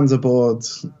 the fans are bored.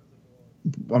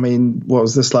 I mean, what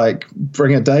was this like?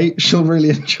 Bring a date? She'll really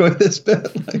enjoy this bit.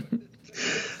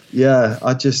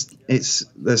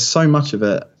 There's so much of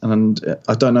it, and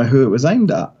I don't know who it was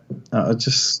aimed at.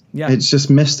 It's just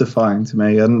mystifying to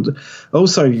me. And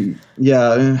also,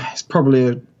 it's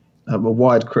probably a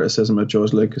wide criticism of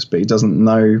George Lucas, but he doesn't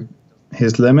know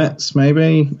his limits,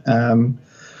 maybe. And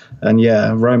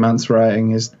romance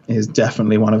writing is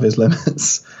definitely one of his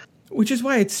limits. Which is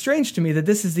why it's strange to me that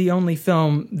this is the only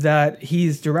film that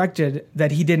he's directed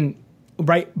that he didn't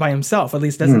write by himself, at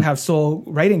least doesn't have sole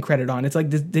writing credit on. It's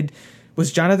like,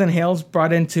 was Jonathan Hales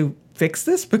brought in to fix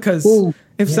this? Because so,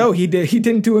 he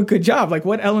didn't do a good job. Like,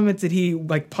 what elements did he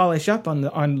like polish up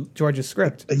on George's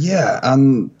script? Yeah,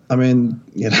 and I mean,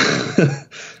 I'd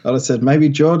have said maybe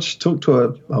George talked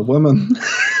to a woman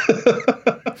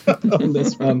on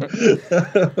this one.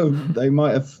 They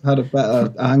might have had a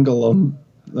better angle on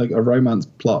like a romance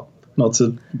plot. Not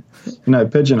to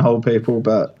pigeonhole people,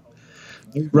 but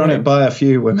run it by a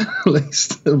few women at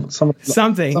least. Some of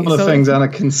the things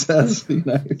Anakin says,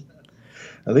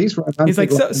 are these romantic? He's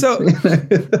like,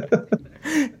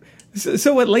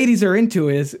 so what ladies are into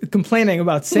is complaining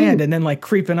about sand and then like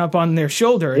creeping up on their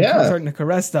shoulder and starting to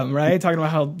caress them, right? Talking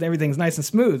about how everything's nice and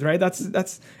smooth, right? Isn't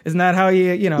that how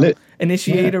you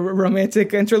initiate a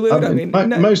romantic interlude? I mean,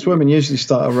 most women usually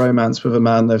start a romance with a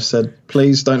man they've said,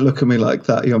 "Please don't look at me like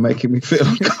that. You're making me feel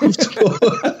uncomfortable."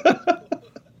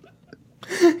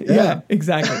 Yeah,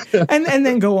 exactly. And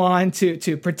then go on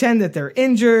to pretend that they're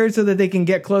injured so that they can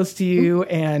get close to you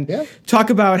and talk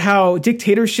about how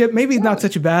dictatorship maybe not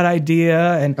such a bad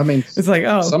idea. And I mean, it's like,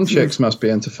 some chicks must be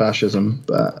into fascism,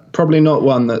 but probably not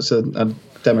one that's a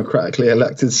democratically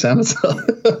elected senator.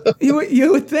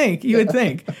 you would think.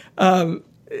 And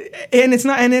it's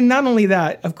not. And then not only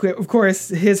that, of course,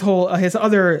 his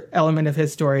other element of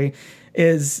his story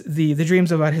is the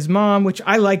dreams about his mom, which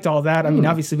I liked all that. I mean,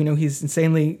 obviously we know he's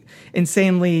insanely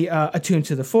attuned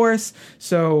to the Force,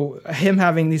 so him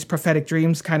having these prophetic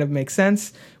dreams kind of makes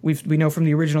sense. We know from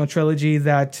the original trilogy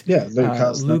that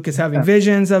Luke is having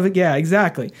visions of it. Yeah,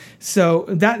 exactly. So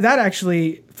that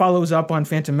actually follows up on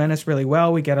Phantom Menace really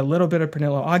well. We get a little bit of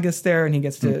Pernilla August there, and he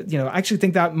gets to I actually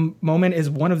think that moment is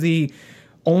one of the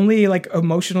only like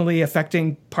emotionally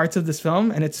affecting parts of this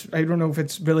film, and I don't know if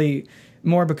it's really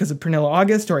more because of Pernilla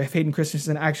August or if Hayden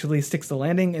Christensen actually sticks the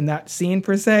landing in that scene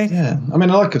per se. Yeah, I mean,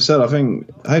 like I've said, I think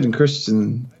Hayden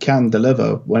Christensen can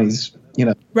deliver when he's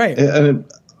right. It's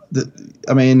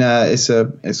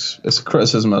a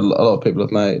criticism a lot of people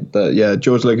have made, but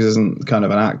George Lucas isn't kind of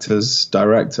an actor's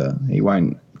director. He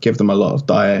won't give them a lot of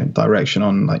direction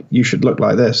on like, you should look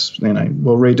like this.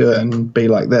 We'll redo it and be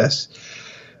like this.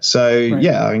 So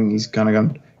I mean, he's kind of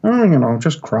going,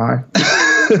 just cry.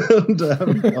 And,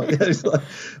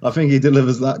 I think he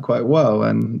delivers that quite well.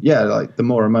 And yeah, like the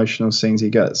more emotional scenes he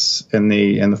gets in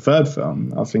the third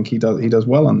film, I think he does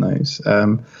well on those.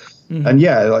 And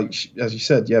yeah, like as you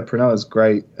said, yeah, Prunella's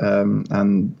great,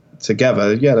 and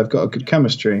together, yeah, they've got a good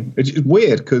chemistry. Which is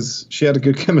weird because she had a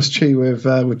good chemistry with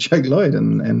Jake Lloyd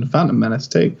in Phantom Menace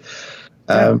too.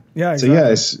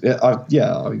 Exactly. So I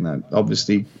think that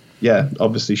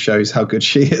obviously shows how good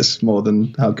she is more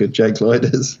than how good Jake Lloyd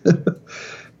is.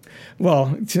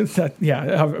 Well,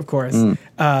 of course.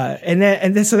 And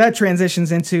then so that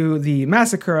transitions into the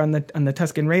massacre on the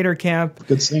Tusken Raider camp.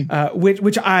 Good scene.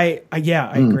 Which I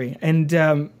agree.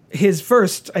 And his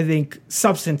first, I think,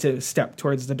 substantive step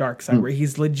towards the dark side, where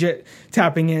he's legit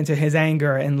tapping into his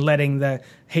anger and letting the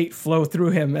hate flow through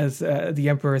him, as the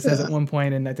Emperor says at one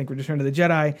point, and I think Return of the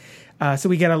Jedi. So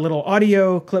we get a little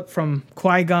audio clip from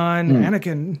Qui-Gon,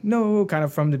 Anakin, no, kind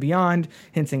of from the beyond,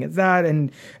 hinting at that.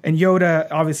 And Yoda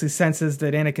obviously senses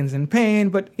that Anakin's in pain,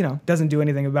 but, doesn't do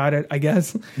anything about it, I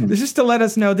guess. It's just to let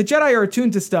us know the Jedi are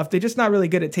attuned to stuff. They're just not really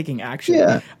good at taking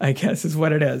action, I guess, is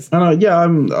what it is. I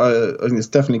think this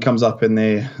definitely comes up in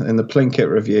the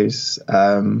Plinkett reviews,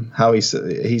 how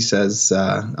he says,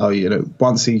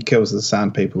 once he kills the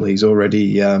Sand People, he's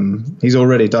already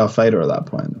Darth Vader at that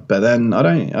point. But then I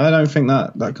don't think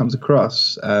that comes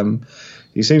across.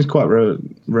 He seems quite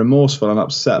remorseful and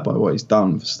upset by what he's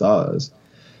done, for starters.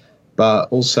 But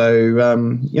also,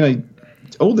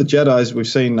 all the Jedis we've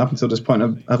seen up until this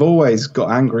point have always got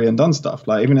angry and done stuff.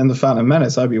 Like even in the Phantom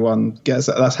Menace, Obi-Wan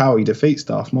that's how he defeats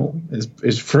Darth Maul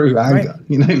is through anger.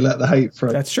 Right. Let the hate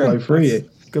flow through you.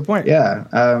 Good point. Yeah,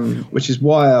 which is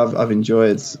why I've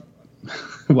enjoyed.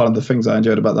 One of the things I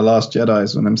enjoyed about The Last Jedi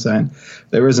is when I'm saying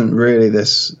there isn't really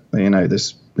this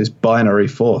binary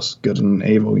force, good and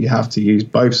evil. You have to use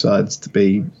both sides to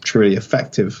be truly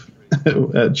effective at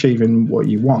achieving what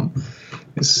you want.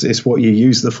 It's what you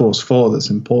use the force for that's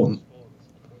important.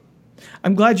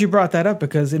 I'm glad you brought that up,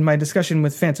 because in my discussion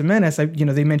with Phantom Menace,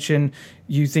 they mention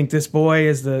you think this boy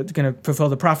is going to fulfill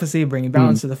the prophecy, bringing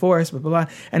balance to the Force, blah, blah, blah.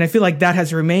 And I feel like that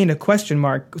has remained a question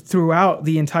mark throughout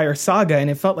the entire saga. And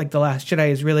it felt like The Last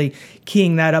Jedi is really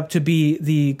keying that up to be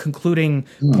the concluding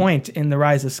point in The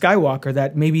Rise of Skywalker,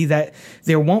 that maybe that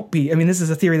there won't be, this is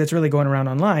a theory that's really going around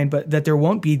online, but that there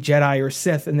won't be Jedi or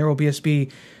Sith, and there will just be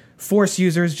Force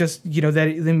users, just that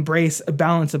embrace a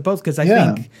balance of both. Because I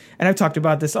think, and I've talked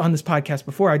about this on this podcast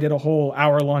before, I did a whole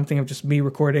hour-long thing of just me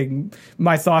recording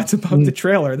my thoughts about the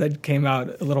trailer that came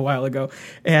out a little while ago,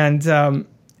 and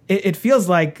it feels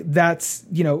like that's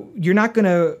you're not going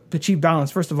to achieve balance.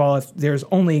 First of all, if there's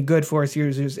only good Force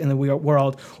users in the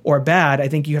world or bad, I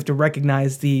think you have to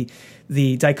recognize the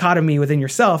dichotomy within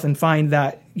yourself and find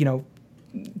that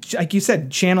like you said,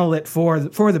 channel it for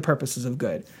the purposes of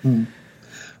good.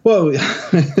 Well,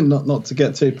 not to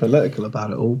get too political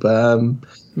about it all, but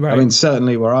right.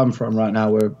 Certainly where I'm from right now,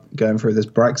 we're going through this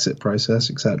Brexit process,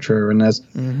 etc., and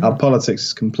our politics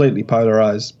is completely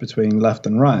polarized between left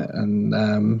and right,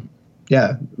 and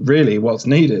really, what's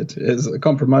needed is a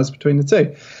compromise between the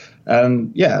two,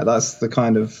 and that's the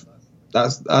kind of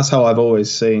that's how I've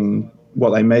always seen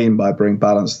what they mean by bring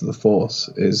balance to the Force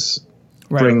is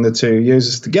bring the two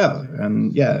users together,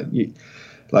 and you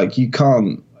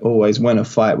can't always win a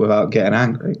fight without getting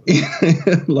angry.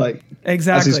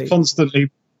 Exactly.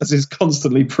 As is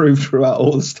constantly proved throughout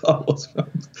all the Star Wars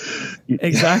films.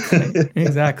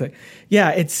 Exactly.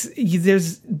 Yeah,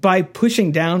 there's by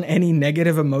pushing down any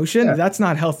negative emotion, that's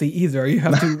not healthy either. You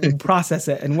have to process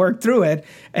it and work through it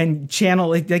and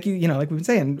channel it, like we've been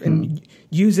saying, and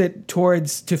use it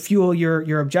to fuel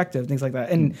your objective, things like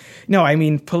that. And no, I'm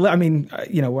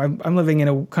living in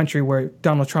a country where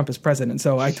Donald Trump is president,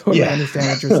 so I totally understand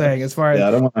what you're saying as far as I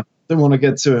don't want to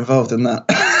get too involved in that.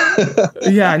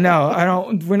 I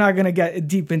don't. We're not going to get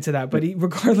deep into that. But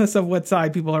regardless of what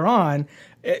side people are on,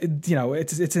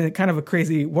 it's a kind of a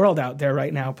crazy world out there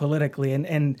right now politically.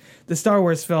 And the Star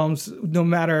Wars films, no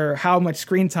matter how much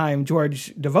screen time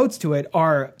George devotes to it,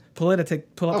 are politics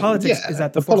is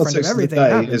at the forefront of everything.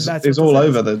 It's all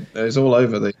over the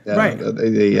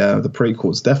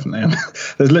prequels. Definitely,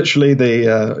 there's literally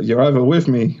you're either with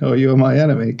me or you're my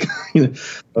enemy.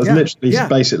 Literally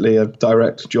basically a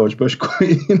direct George Bush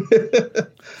quote.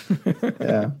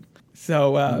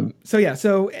 So I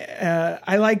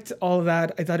liked all of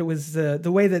that. I thought it was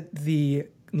the way that the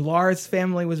Lars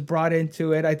family was brought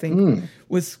into it. I think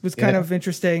was kind of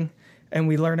interesting. and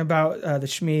we learn about the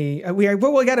Shmi.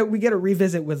 We get a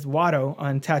revisit with Watto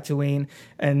on Tatooine,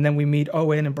 and then we meet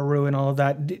Owen and Beru and all of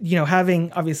that.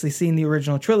 Having obviously seen the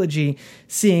original trilogy,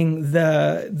 seeing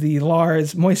the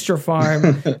Lars moisture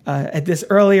farm at this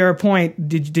earlier point,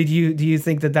 do you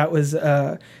think that was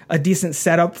a decent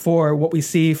setup for what we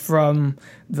see from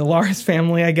the Lars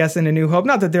family, I guess, in A New Hope?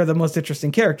 Not that they're the most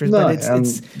interesting characters, but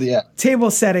it's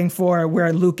table setting for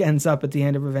where Luke ends up at the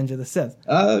end of Revenge of the Sith.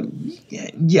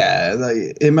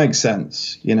 It makes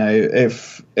sense.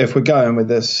 If we're going with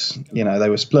this, they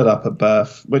were split up at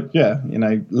birth. But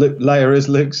Leia is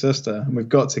Luke's sister, and we've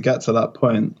got to get to that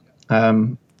point.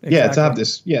 Exactly. To have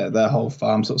this, their whole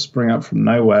farm sort of spring up from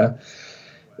nowhere.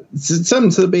 It's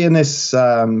something to be in this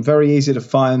very easy to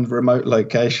find remote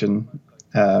location.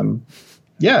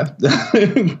 If they're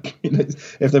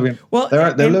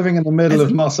living in the middle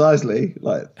of Mos Eisley,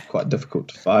 quite difficult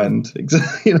to find.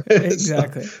 Exactly.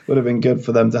 Would have been good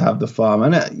for them to have the farm,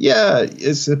 and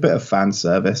it's a bit of fan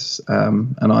service,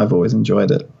 and I've always enjoyed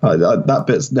it. That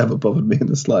bit's never bothered me in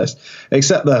the slightest,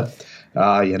 except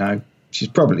she's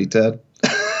probably dead.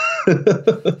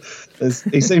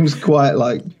 He seems quite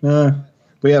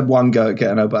we had one go at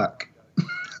getting her back.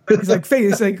 He's like,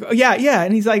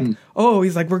 and he's like,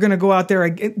 we're gonna go out there.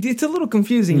 It's a little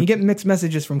confusing. You get mixed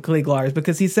messages from Cliegg Lars,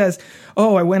 because he says,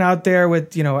 I went out there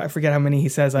with, I forget how many he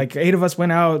says, 8 of us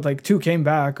went out, 2 came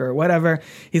back or whatever.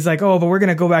 He's like, but we're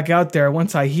gonna go back out there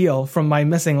once I heal from my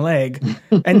missing leg.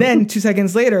 And then 2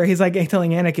 seconds later, he's like telling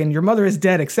Anakin, your mother is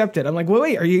dead, accept it. I'm like,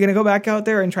 wait, are you gonna go back out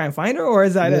there and try and find her, or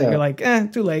is that it? You're like,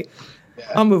 too late. Yeah.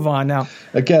 I'll move on now.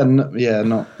 Again,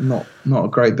 not a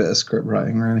great bit of script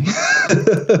writing, really.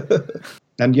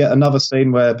 And yet another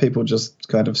scene where people just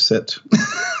kind of sit.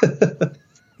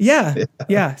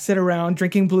 Sit around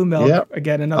drinking blue milk. Yep.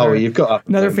 Again,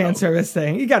 another fan service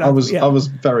thing. You got. I was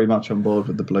very much on board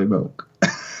with the blue milk.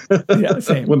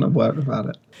 Same. Wouldn't have worked without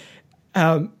it.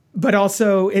 But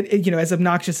also, it as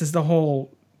obnoxious as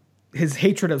his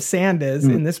hatred of sand is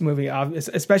in this movie,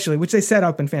 especially, which they set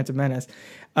up in Phantom Menace.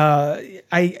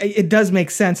 It does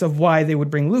make sense of why they would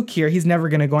bring Luke here. He's never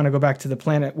going to want to go back to the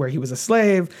planet where he was a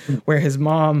slave, where his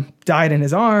mom died in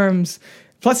his arms.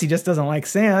 Plus, he just doesn't like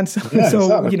sand. So,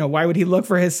 exactly. Why would he look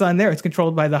for his son there? It's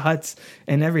controlled by the Hutts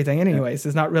and everything anyways.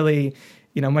 There's not really,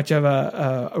 much of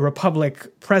a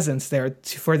Republic presence there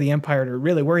for the Empire to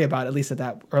really worry about, at least at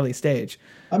that early stage.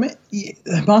 I mean,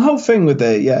 my whole thing with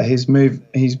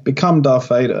he's become Darth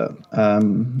Vader.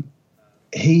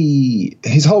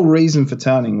 His whole reason for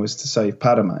turning was to save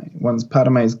Padme. Once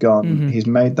Padme's gone, he's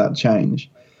made that change.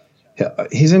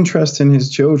 His interest in his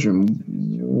children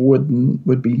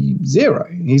would be zero.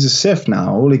 He's a Sith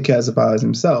now. All he cares about is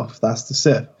himself. That's the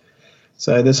Sith.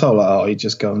 So this whole he'd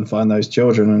just go and find those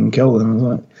children and kill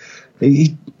them.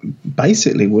 He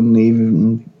basically wouldn't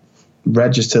even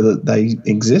register that they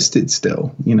existed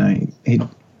still.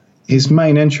 His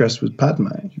main interest was Padme.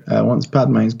 Once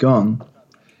Padme's gone,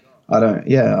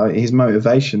 his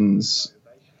motivations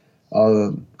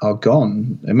are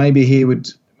gone. And maybe he would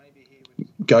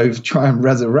go try and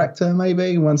resurrect her,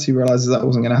 maybe, once he realizes that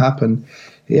wasn't going to happen.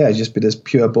 Just be this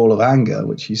pure ball of anger,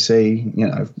 which you see,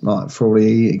 for all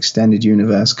the extended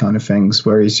universe kind of things,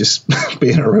 where he's just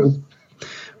being a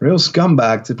real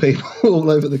scumbag to people all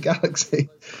over the galaxy.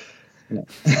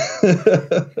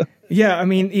 I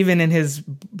mean, even in his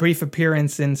brief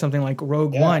appearance in something like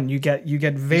Rogue One, you get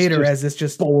Vader as this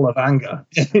just ball of anger.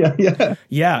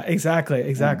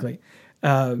 Exactly.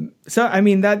 So I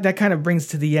mean that kind of brings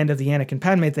to the end of the Anakin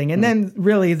Padme thing, and then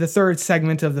really the third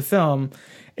segment of the film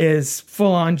is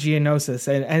full on Geonosis,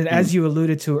 and as you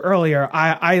alluded to earlier,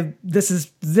 this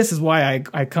is why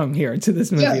I come here to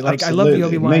this movie. I love the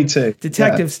Obi-Wan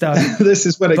detective stuff. This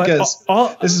is when it gets.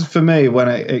 This is for me when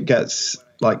it gets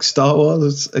like Star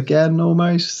Wars again,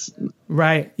 almost.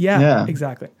 Right. Yeah.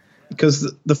 Exactly. Because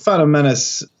the Phantom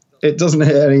Menace, it doesn't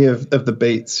hit any of the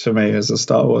beats for me as a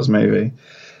Star Wars movie,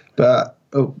 but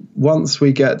once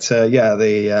we get to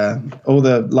all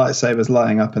the lightsabers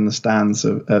lighting up in the stands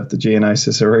of the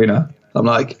Geonosis arena, I'm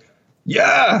like, here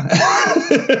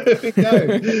we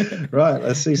go. Right,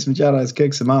 let's see some Jedi's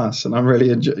kick some ass, and I'm really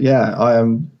I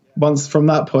am. Once from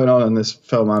that point on in this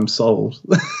film, I'm sold.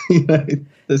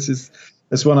 This is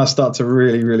when I start to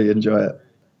really, really enjoy it.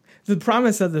 The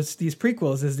promise of these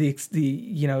prequels is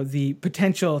the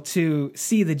potential to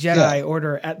see the Jedi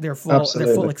Order at their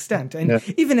full extent, and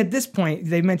even at this point,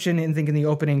 they mention in the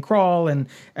opening crawl and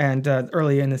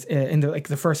early in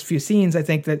the first few scenes, I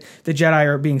think that the Jedi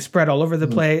are being spread all over the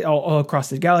place, all across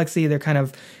the galaxy. They're kind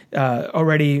of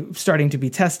already starting to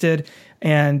be tested.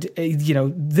 And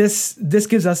this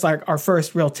gives us like our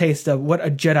first real taste of what a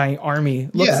Jedi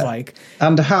army looks like,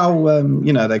 and how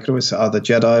they could always say, "Oh, the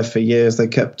Jedi for years they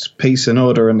kept peace and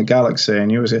order in the galaxy,"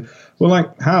 and you always say, "Well,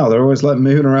 like how they're always like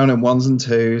moving around in ones and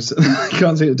twos, they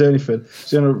can't seem to do anything."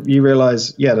 So you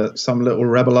realize, that some little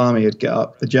rebel army would get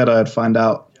up, the Jedi would find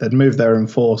out, they'd move there in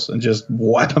force and just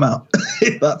wipe them out.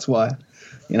 That's why,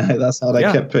 that's how they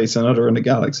kept peace and order in the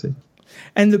galaxy.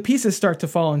 And the pieces start to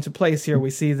fall into place here. We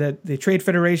see that the Trade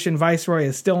Federation Viceroy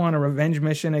is still on a revenge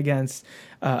mission against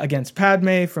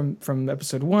Padme from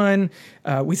Episode 1.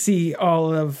 We see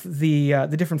all of the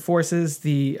different forces,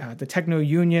 the Techno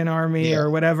Union Army or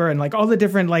whatever, and like all the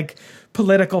different like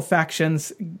political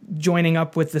factions joining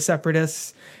up with the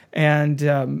Separatists. And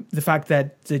the fact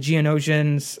that the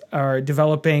Geonosians are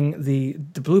developing the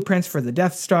blueprints for the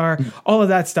Death Star, all of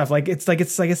that stuff. Like it's like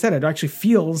I said, it actually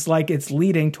feels like it's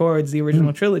leading towards the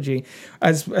original trilogy,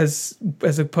 as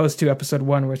opposed to Episode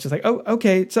 1, where it's just like, oh,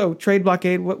 okay, so trade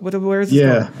blockade. Where is this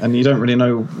going? And you don't really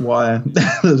know why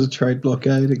there's a trade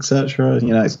blockade, etc.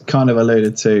 It's kind of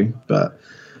alluded to, but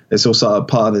it's also a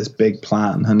part of this big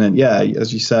plan. And then,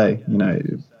 as you say,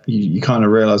 you kind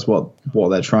of realize what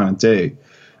they're trying to do.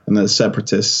 And the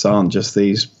Separatists aren't just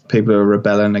these people who are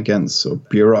rebelling against sort of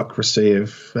bureaucracy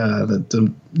of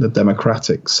the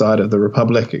democratic side of the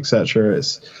Republic, etc.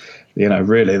 It's,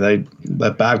 really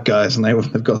they're bad guys, and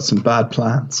they've got some bad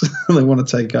plans. They want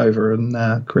to take over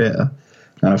and create a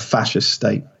kind of fascist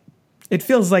state. It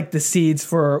feels like the seeds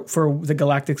for the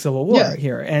Galactic Civil War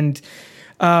here, and.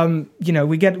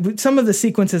 We get some of the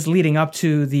sequences leading up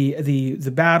to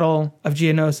the Battle of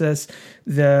Geonosis,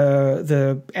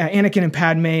 the Anakin and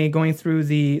Padme going through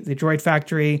the droid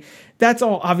factory. That's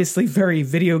all obviously very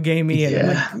video gamey.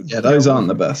 Those aren't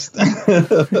the best.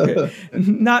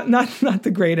 not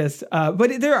the greatest.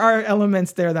 But there are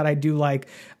elements there that I do like.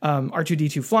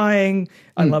 R2-D2 flying,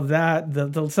 I love that.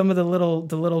 Some of the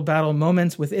little battle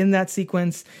moments within that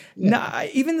sequence.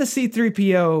 Even the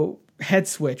C-3PO head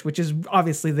switch, which is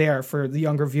obviously there for the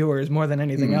younger viewers more than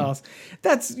anything else.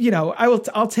 That's,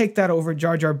 I'll take that over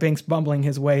Jar Jar Binks bumbling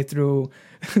his way through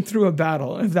a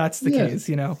battle, if that's the case,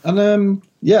 And I've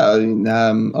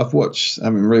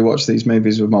rewatched these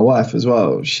movies with my wife as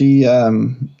well. She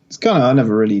it's kind of, I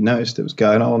never really noticed it was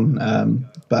going on,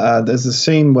 but there's a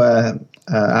scene where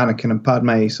Anakin and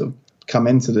Padme sort of come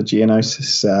into the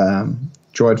Geonosis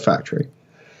droid factory.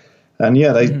 And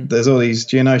there's all these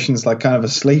Geonosians like kind of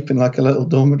asleep in like a little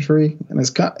dormitory, and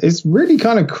it's really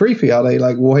kind of creepy how they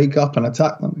like wake up and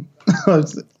attack them. I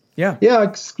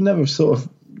just never sort of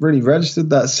really registered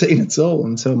that scene at all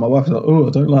until my wife was like, "Oh, I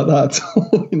don't like that at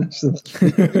all."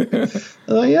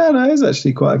 It's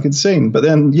actually quite a good scene. But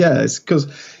then it's because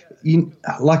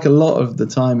like a lot of the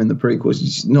time in the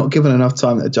prequels, you're not given enough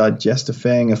time to digest a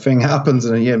thing happens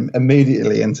and you're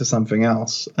immediately into something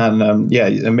else, and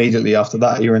immediately after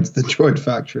that you're into the droid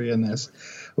factory and there's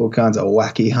all kinds of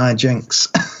wacky hijinks.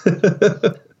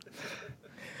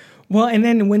 Well, and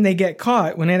then when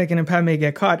Anakin and Padme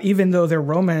get caught, even though their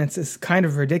romance is kind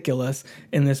of ridiculous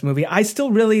in this movie, I still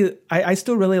really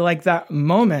like that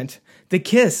moment. The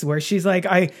kiss where she's like,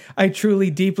 I truly,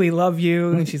 deeply love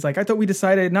you. And she's like, I thought we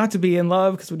decided not to be in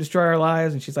love because we destroy our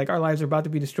lives. And she's like, our lives are about to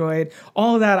be destroyed.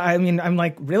 All of that. I mean, I'm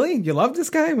like, really? You love this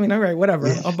guy? I mean, all right,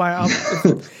 whatever.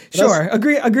 Sure.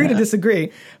 Agree to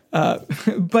disagree.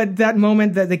 But that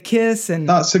moment, the kiss, and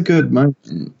that's a good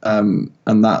moment. And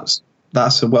that's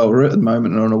a well-written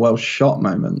moment and a well-shot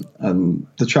moment. And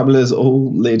the trouble is,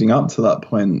 all leading up to that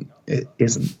point, it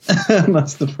isn't.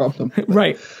 That's the problem.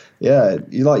 Right.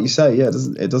 Like you say,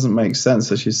 it doesn't make sense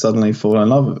that she suddenly fall in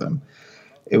love with him.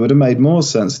 It would have made more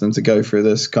sense for them to go through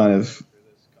this kind of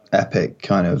epic,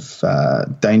 kind of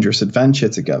dangerous adventure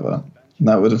together. And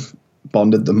that would have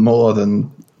bonded them more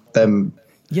than them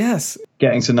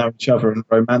getting to know each other and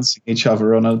romancing each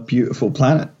other on a beautiful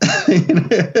planet.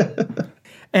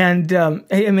 And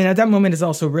at that moment is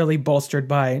also really bolstered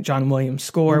by John Williams'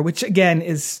 score, which again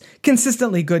is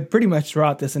consistently good pretty much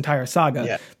throughout this entire saga.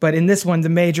 Yeah. But in this one, the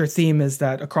major theme is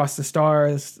that Across the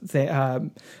Stars, the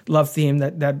love theme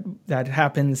that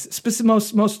happens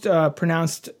most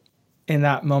pronounced in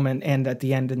that moment and at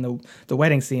the end in the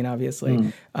wedding scene,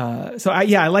 obviously.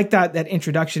 I like that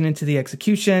introduction into the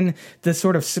execution, the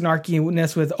sort of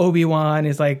snarkiness with Obi-Wan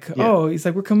is like, he's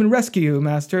like, we're coming to rescue you,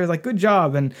 Master. Like, good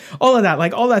job. And all of that,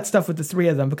 like all that stuff with the three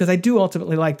of them, because I do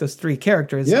ultimately like those three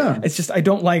characters. Yeah. It's just, I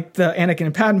don't like the Anakin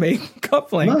and Padme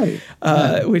coupling,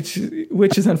 which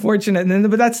is unfortunate.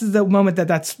 But that's the moment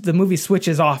that's the movie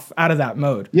switches off out of that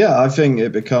mode. Yeah. I think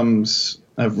it becomes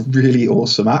a really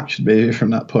awesome action movie from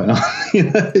that point on.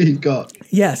 You've got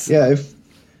if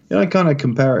I kind of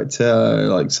compare it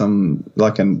to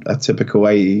a typical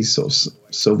 80s sort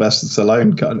of Sylvester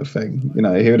Stallone kind of thing.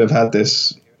 He would have had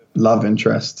this love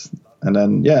interest, and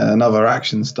then another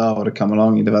action star would have come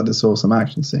along. You'd have had this awesome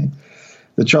action scene.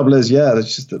 The trouble is,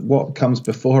 that's just what comes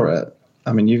before it.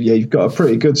 I mean, you've got a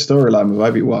pretty good storyline with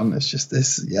Obi-Wan. It's just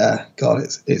this, God,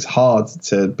 it's hard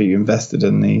to be invested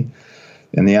in the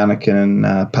Anakin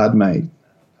and Padme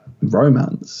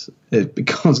romance,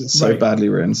 because it's so badly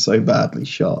written, so badly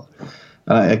shot.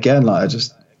 And I don't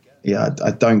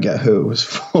get who it was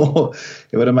for.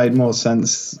 It would have made more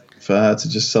sense for her to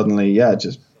just suddenly,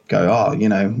 just go,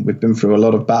 we've been through a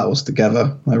lot of battles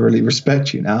together. I really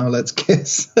respect you now. Let's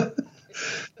kiss.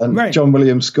 And John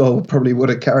Williams Scott probably would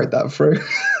have carried that through.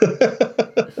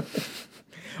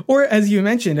 Or, as you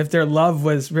mentioned, if their love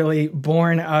was really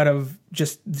born out of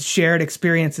just shared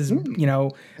experiences,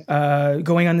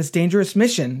 going on this dangerous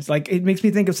mission. It's like, it makes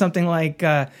me think of something like,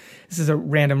 this is a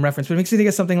random reference, but it makes me think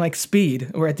of something like Speed,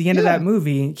 where at the end of that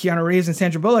movie, Keanu Reeves and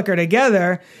Sandra Bullock are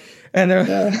together. And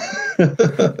they're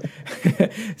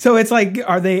so it's like,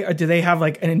 do they have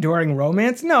like an enduring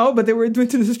romance? No, but they were doing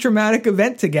this traumatic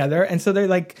event together. And so they're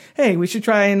like, hey, we should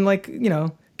try and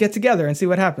get together and see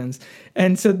what happens.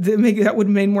 And so that would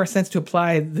have made more sense to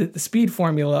apply the Speed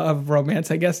formula of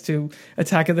romance, I guess, to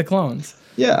Attack of the Clones.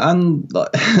 Yeah, and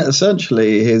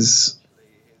essentially his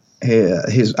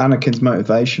Anakin's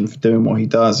motivation for doing what he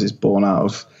does is born out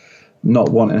of not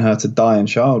wanting her to die in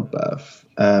childbirth.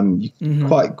 You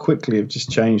quite quickly have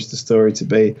just changed the story to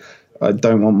be, I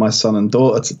don't want my son and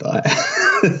daughter to die,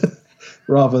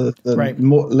 rather than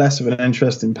less of an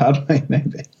interest in Padme,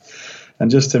 maybe. And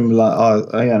just him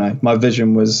like, my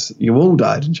vision was you all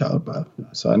died in childbirth,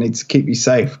 so I need to keep you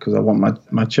safe because I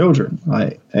want my children.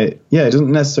 It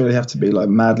doesn't necessarily have to be like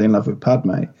madly in love with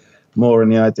Padme, more in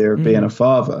the idea of being a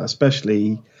father,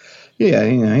 especially, he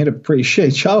had a pretty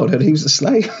shitty childhood. He was a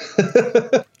slave.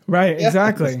 Right,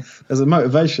 exactly. There's a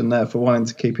motivation there for wanting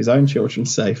to keep his own children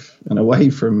safe and away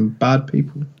from bad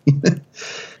people.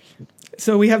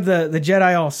 So we have the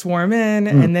Jedi all swarm in,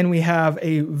 and then we have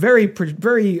a very,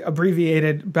 very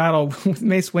abbreviated battle with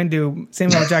Mace Windu,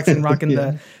 Samuel L. Jackson rocking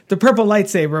the purple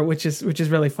lightsaber, which is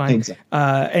really fun, exactly.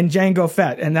 And Jango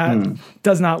Fett, and that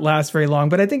does not last very long.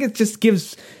 But I think it just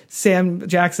gives Sam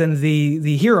Jackson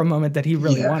the hero moment that he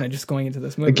really wanted, just going into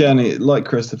this movie. Again, like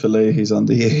Christopher Lee, he's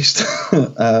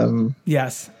underused.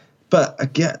 Yes, but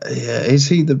again, is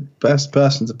he the best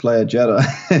person to play a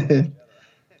Jedi?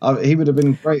 He would have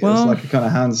been great as like a kind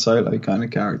of Han Solo kind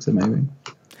of character, maybe.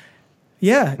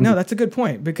 Yeah, no, that's a good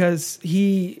point, because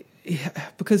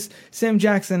Sam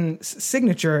Jackson's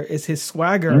signature is his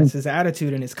swagger, it's his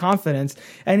attitude and his confidence.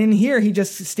 And in here, he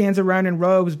just stands around in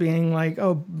robes being like,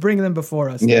 oh, bring them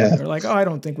before us. Yeah. Or like, oh, I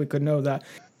don't think we could know that.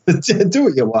 Do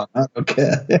what you want. I don't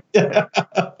care.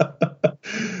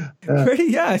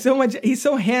 So much. He's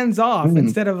so hands off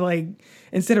instead of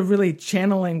really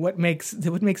channeling what makes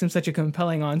him such a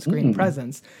compelling on-screen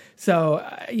presence. So,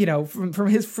 from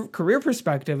his career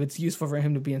perspective, it's useful for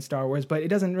him to be in Star Wars, but it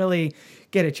doesn't really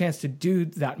get a chance to do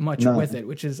that much with it,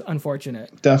 which is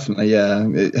unfortunate. Definitely, yeah.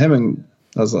 Him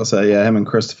and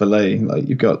Christopher Lee, like,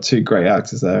 you've got two great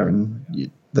actors there,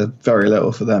 and there's very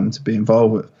little for them to be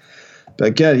involved with. But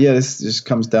again, this just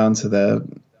comes down to the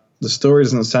story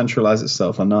doesn't centralize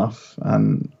itself enough,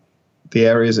 and the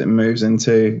areas it moves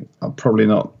into are probably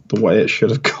not the way it should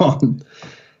have gone.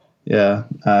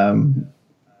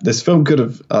 This film could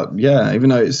have, even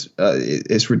though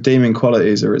its redeeming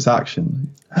qualities are its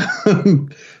action,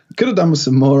 could have done with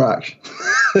some more action.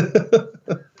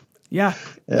 Yeah.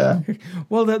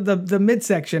 Well, the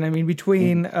midsection, I mean,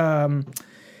 between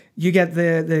you get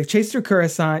the chase through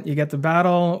Coruscant, you get the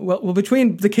battle. Well,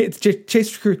 between the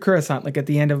chase through Coruscant, like at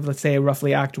the end of, let's say,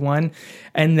 roughly Act 1,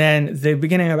 and then the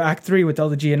beginning of Act 3 with all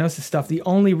the Geonosis stuff, the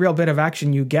only real bit of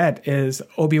action you get is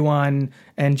Obi-Wan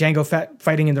and Jango Fett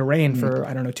fighting in the rain for,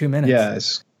 2 minutes. Yeah,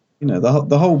 it's,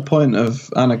 the whole point of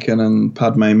Anakin and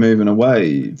Padme moving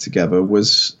away together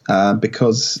was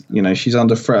because, she's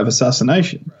under threat of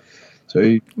assassination.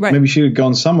 So maybe she had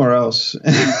gone somewhere else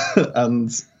and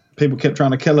people kept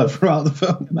trying to kill her throughout the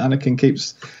film. Anakin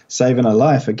keeps saving her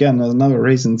life. Again, there's another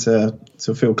reason to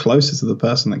feel closer to the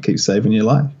person that keeps saving your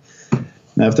life.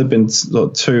 Now, if there'd been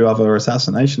 2 other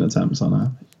assassination attempts on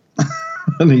her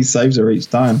and he saves her each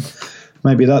time,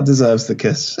 maybe that deserves the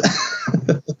kiss.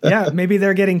 Yeah, maybe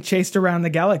they're getting chased around the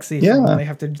galaxy. Yeah, they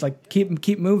have to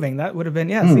keep moving. That would have been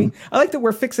See, I like that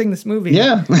we're fixing this movie.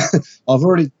 Yeah, I've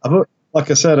already,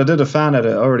 like I said, I did a fan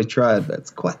edit. I already tried, but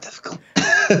it's quite difficult.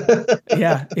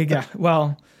 Yeah.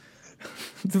 Well,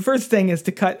 the first thing is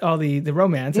to cut all the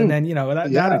romance, and then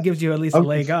that gives you at least a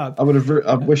leg up. I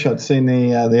wish I'd seen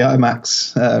the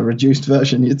IMAX reduced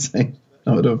version you'd seen.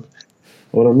 I would have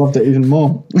loved it even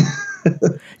more.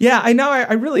 Yeah, I know.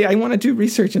 I want to do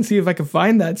research and see if I can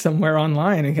find that somewhere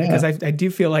online, because I do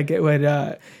feel like it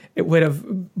would have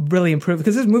really improved,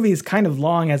 because this movie is kind of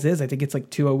long as is. I think it's like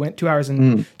 2 hours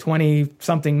and 20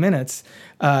 something minutes.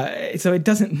 So it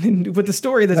doesn't, with the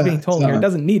story that's being told here, it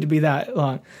doesn't need to be that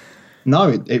long. No,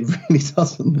 it really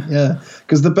doesn't. Yeah,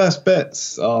 because the best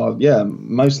bits are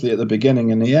mostly at the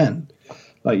beginning and the end.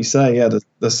 Like you say,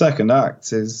 the second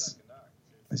act is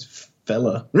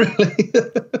filler, really.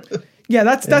 Yeah,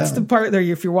 that's the part there.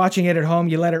 If you're watching it at home,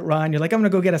 you let it run. You're like, I'm gonna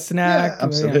go get a snack,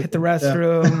 hit the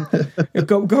restroom,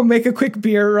 go make a quick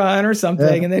beer run or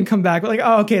something, and then come back. We're like,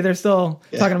 oh, okay, they're still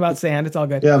talking about sand. It's all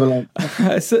good. Yeah, but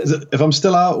if I'm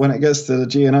still out when it gets to the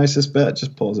Geonosis bit,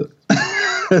 just pause it.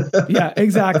 Yeah,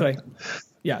 exactly.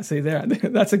 Yeah, see there,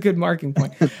 that's a good marking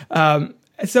point.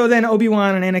 So then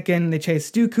Obi-Wan and Anakin, they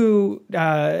chase Dooku,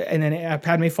 and then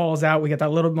Padme falls out. We get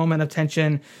that little moment of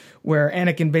tension where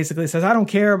Anakin basically says, I don't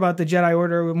care about the Jedi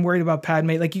Order, I'm worried about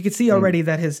Padme. Like, you could see already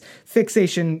that his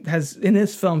fixation has, in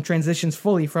this film, transitions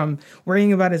fully from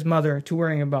worrying about his mother to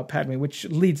worrying about Padme, which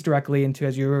leads directly into,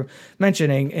 as you were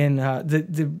mentioning, in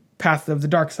the path of the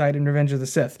dark side in Revenge of the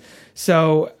Sith.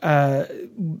 So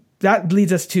that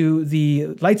leads us to the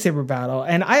lightsaber battle,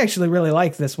 and I actually really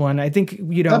like this one. I think,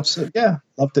 absolutely,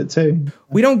 loved it too.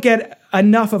 We don't get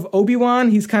enough of Obi-Wan.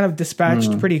 He's kind of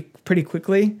dispatched pretty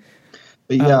quickly.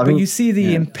 But you see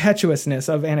the impetuousness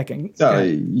of Anakin.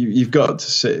 You've got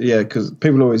to see, because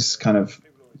people always kind of,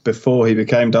 before he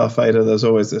became Darth Vader, there's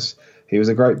always this, he was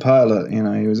a great pilot,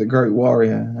 he was a great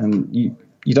warrior, and you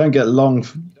don't get long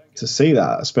to see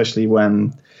that, especially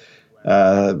when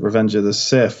Revenge of the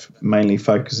Sith mainly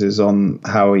focuses on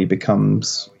how he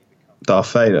becomes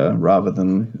Darth Vader rather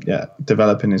than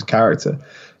developing his character.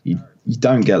 You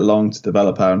don't get long to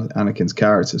develop Anakin's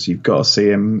character, so you've got to see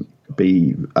him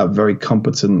be a very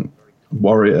competent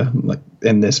warrior, like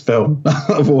in this film.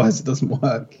 Otherwise it doesn't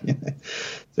work.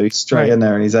 So he's straight in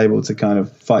there, and he's able to kind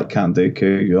of fight Count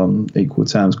Dooku on equal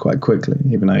terms quite quickly,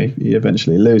 even though he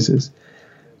eventually loses.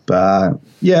 But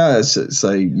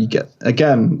so you get,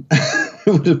 again,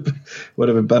 it would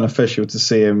have been beneficial to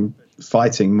see him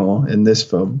fighting more in this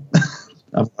film.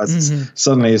 Otherwise,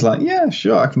 suddenly he's like, yeah,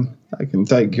 sure, I can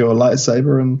take your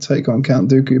lightsaber and take on Count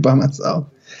Dooku by myself.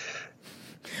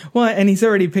 Well, and he's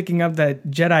already picking up that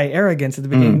Jedi arrogance at the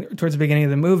beginning, towards the beginning of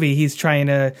the movie. He's trying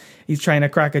to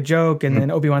crack a joke, and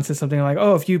then Obi-Wan says something like,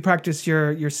 "Oh, if you practice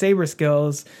your saber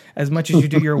skills as much as you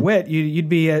do your wit,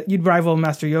 you'd rival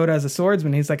Master Yoda as a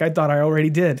swordsman." He's like, "I thought I already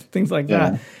did." Things like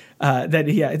that.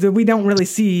 That we don't really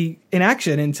see in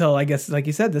action until, I guess, like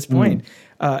you said, this point.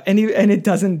 And it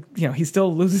doesn't. He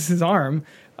still loses his arm.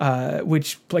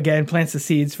 Which again plants the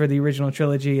seeds for the original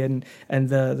trilogy and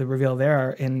the reveal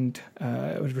there in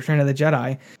Return of the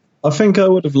Jedi. I think I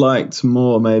would have liked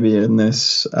more maybe in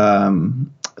this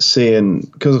seeing,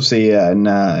 because obviously in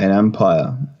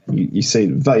Empire you see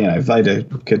Vader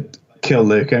could kill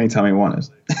Luke anytime he wanted.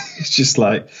 It's just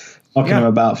like knocking him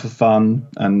about for fun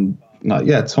and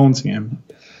taunting him,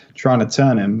 trying to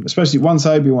turn him. Especially once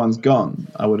Obi-Wan's gone,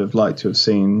 I would have liked to have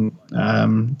seen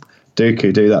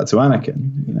Dooku do that to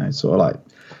Anakin, sort of like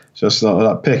just sort of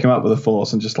like pick him up with the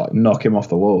Force and just like knock him off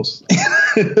the walls.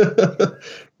 And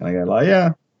I go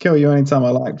like, kill you anytime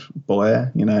I like, boy.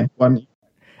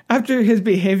 After his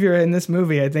behavior in this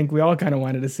movie, I think we all kind of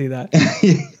wanted to see that.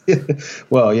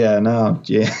 Well, I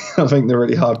think the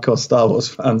really hardcore Star Wars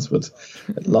fans would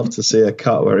love to see a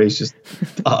cut where he's just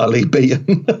utterly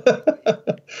beaten.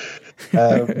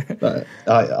 But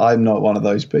I'm not one of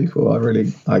those people.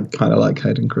 I kind of like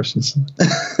Hayden Christensen.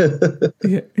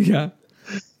 Yeah.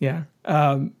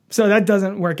 So that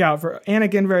doesn't work out for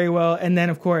Anakin very well. And then,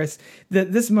 of course,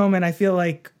 this moment, I feel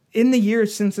like in the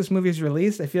years since this movie was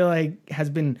released, I feel like has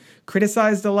been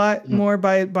criticized a lot more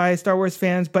by Star Wars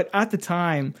fans. But at the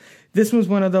time, this was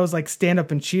one of those like stand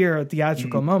up and cheer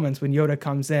theatrical moments when Yoda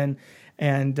comes in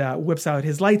and whips out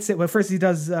his lightsaber. Well, first he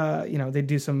does, they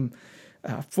do some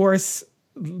force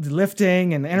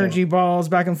lifting and energy balls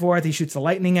back and forth. He shoots the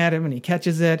lightning at him and he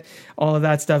catches it, all of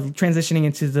that stuff, transitioning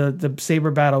into the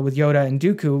saber battle with Yoda and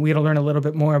Dooku. We had to learn a little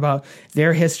bit more about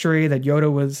their history, that Yoda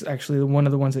was actually one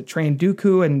of the ones that trained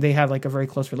Dooku, and they had like a very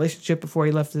close relationship before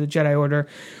he left the Jedi Order.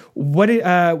 What do you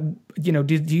think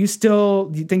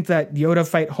that Yoda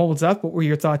fight holds up? What were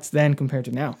your thoughts then compared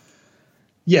to now?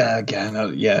 Yeah, again,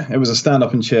 it was a stand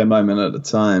up and cheer moment at the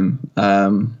time.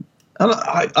 And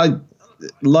I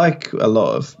like a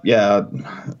lot of,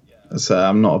 so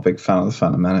I'm not a big fan of the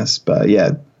Phantom Menace, but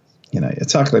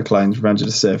Attack of the Clones, Revenge of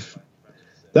the Sith.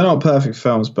 They're not perfect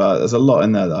films, but there's a lot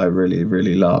in there that I really,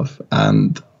 really love,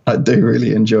 and I do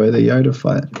really enjoy the Yoda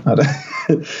fight.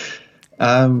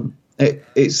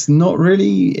 It's not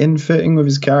really in fitting with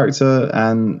his character,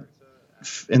 and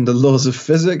in the laws of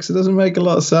physics, it doesn't make a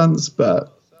lot of sense.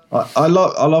 But I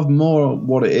love more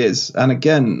what it is. And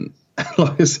again,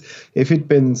 like if he'd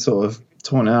been sort of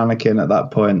taunting Anakin at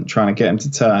that point, trying to get him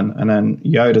to turn, and then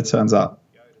Yoda turns up,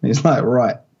 and he's like,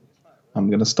 "Right, I'm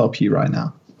going to stop you right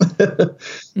now."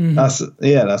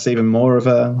 That's even more of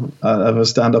a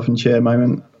stand up and cheer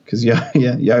moment, because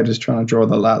Yoda's trying to draw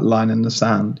the line in the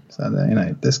sand. So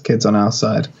that, this kid's on our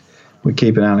side. We're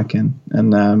keeping Anakin,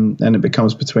 and it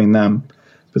becomes between them,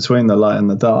 between the light and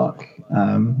the dark.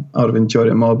 I would have enjoyed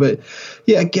it more, but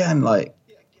again, like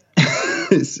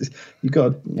it's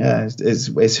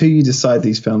who you decide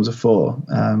these films are for,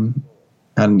 and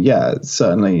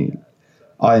certainly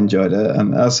I enjoyed it,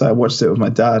 and also I watched it with my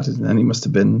dad, and he must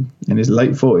have been in his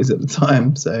late 40s at the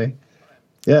time, so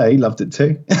yeah, he loved it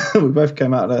too. We both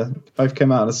came out of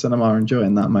the cinema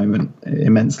enjoying that moment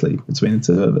immensely between the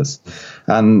two of us.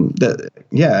 And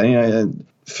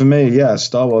for me,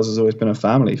 Star Wars has always been a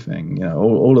family thing.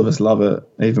 All of us love it.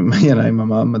 Even my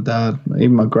mum, my dad,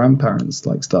 even my grandparents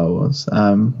like Star Wars. We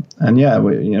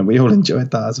all enjoyed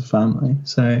that as a family.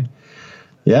 So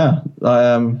if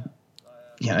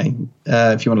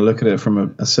you want to look at it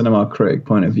from a cinema critic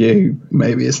point of view,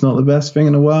 maybe it's not the best thing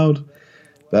in the world.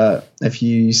 But if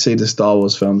you see the Star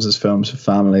Wars films as films for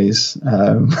families,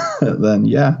 then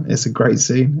it's a great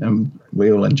scene, and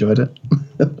we all enjoyed it.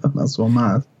 That's what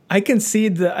matters. I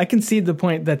concede the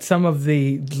point that some of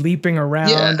the leaping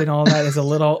around and all that is a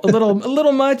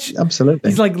little much. Absolutely,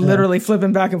 he's like literally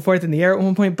flipping back and forth in the air at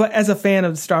one point. But as a fan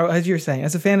of as you're saying,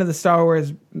 as a fan of the Star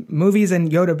Wars movies, and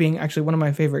Yoda being actually one of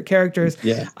my favorite characters,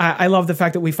 I love the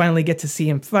fact that we finally get to see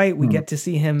him fight. We get to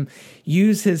see him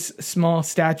use his small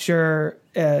stature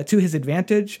to his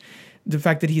advantage. The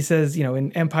fact that he says,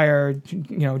 in Empire,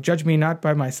 judge me not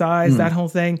by my size, that whole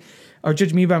thing. Or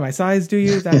judge me by my size, do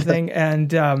you? That thing.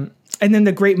 And then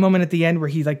the great moment at the end where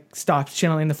he stops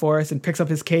channeling the Force and picks up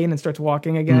his cane and starts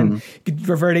walking again,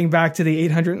 reverting back to the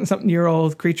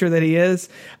 800-something-year-old creature that he is.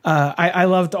 I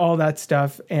loved all that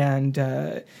stuff. And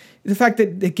the fact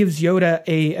that it gives Yoda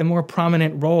a more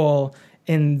prominent role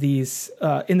in these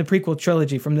in the prequel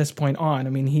trilogy from this point on. I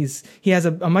mean, he has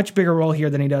a much bigger role here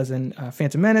than he does in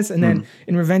Phantom Menace. And then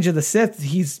in Revenge of the Sith,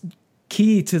 he's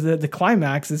key to the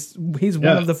climax. He's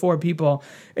one of the four people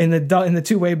in the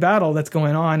two-way battle that's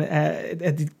going on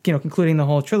at the, concluding the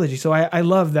whole trilogy. So I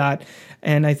love that,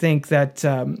 and I think that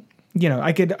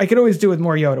I could always do with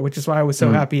more Yoda, which is why I was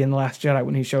so happy in The Last Jedi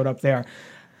when he showed up there.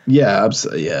 Yeah,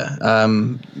 absolutely. Yeah,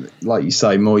 like you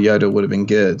say, more Yoda would have been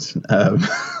good.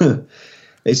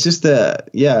 It's just that,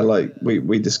 like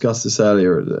we discussed this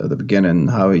earlier at the beginning,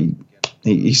 how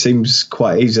he seems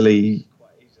quite easily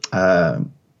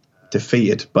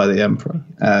defeated by the Emperor.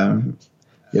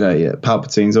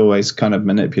 Palpatine's always kind of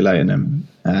manipulating him.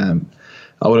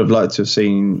 I would have liked to have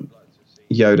seen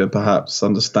Yoda perhaps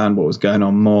understand what was going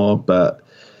on more, but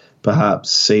perhaps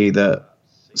see that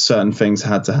certain things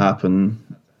had to happen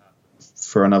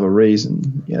for another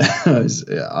reason.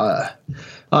 I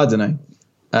don't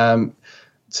know.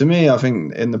 To me, I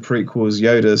think in the prequels,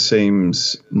 Yoda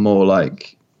seems more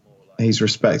like he's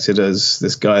respected as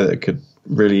this guy that could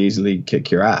really easily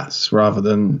kick your ass, rather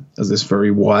than as this very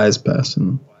wise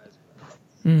person.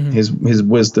 His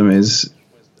wisdom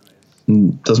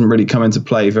doesn't really come into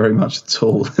play very much at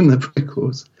all in the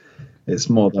prequels. It's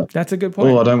more that's a good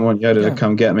point. I don't want Yoda to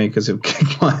come get me because he'll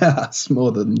kick my ass,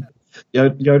 more than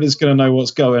Yoda's going to know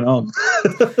what's going on.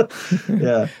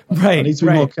 Right. I need to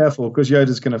be more careful because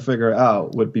Yoda's going to figure it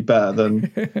out. Would be better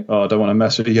than I don't want to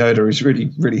mess with Yoda who's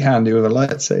really, really handy with a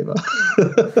lightsaber.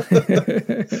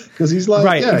 Because he's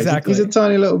like, exactly. He's a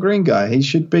tiny little green guy. He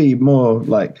should be more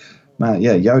like, man,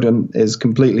 Yoda is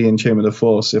completely in tune with the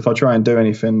Force. If I try and do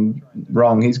anything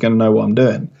wrong, he's going to know what I'm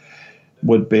doing.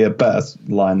 Would be a better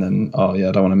line than, I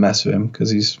don't want to mess with him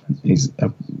because he's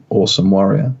an awesome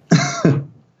warrior.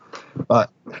 But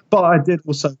I did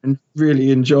also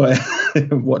really enjoy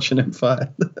watching him fight.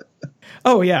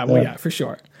 Oh yeah, well yeah, for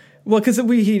sure. Well, because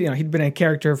he'd been a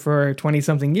character for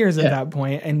 20-something years at that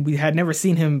point, and we had never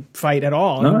seen him fight at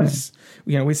all. No.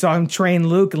 We saw him train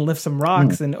Luke and lift some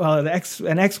rocks and an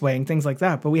X-wing, things like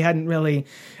that, but we hadn't really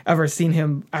ever seen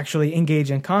him actually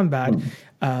engage in combat.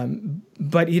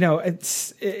 But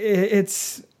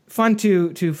it's fun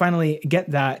to finally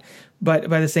get that.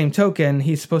 But by the same token,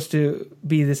 he's supposed to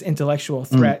be this intellectual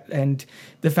threat. And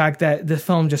the fact that the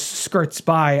film just skirts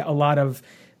by a lot of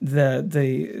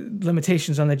the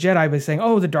limitations on the Jedi by saying,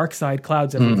 "Oh, the dark side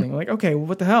clouds everything." Like, okay, well,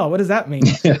 what the hell? What does that mean?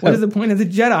 What is the point of the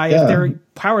Jedi if they're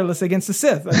powerless against the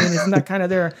Sith? I mean, isn't that kind of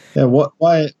their? Yeah.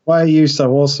 Why are you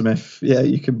so awesome if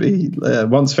you could be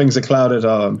once things are clouded?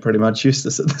 Oh, I'm pretty much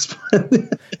useless at this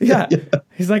point. Yeah.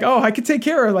 He's like, oh, I could take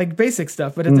care of like basic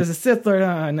stuff, but if there's a Sith Lord,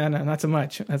 no, not so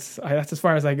much. That's as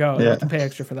far as I go. I have to pay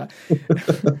extra for that.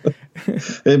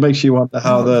 It makes you wonder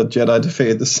how the Jedi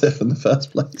defeated the Sith in the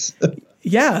first place.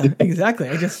 Yeah, exactly.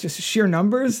 I guess just sheer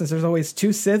numbers, since there's always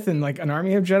 2 Sith and like an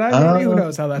army of Jedi. Maybe who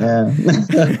knows how that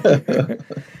happened.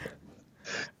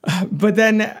 But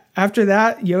then after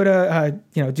that, Yoda,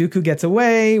 Dooku gets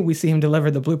away. We see him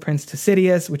deliver the blueprints to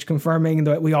Sidious, which confirming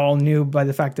that we all knew by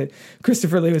the fact that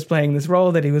Christopher Lee was playing this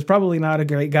role that he was probably not a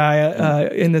great guy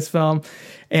in this film.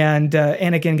 And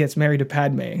Anakin gets married to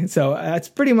Padme. So it's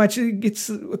pretty much,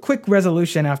 it's a quick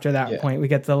resolution after that point. We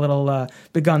get the little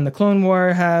begun the Clone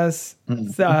War has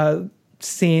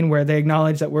scene where they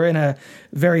acknowledge that we're in a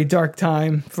very dark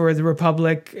time for the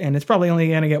Republic, and it's probably only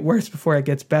going to get worse before it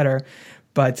gets better.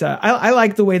 But I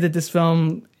like the way that this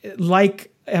film,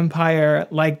 like Empire,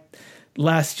 like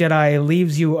Last Jedi,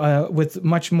 leaves you with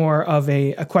much more of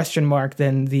a question mark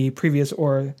than the previous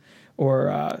or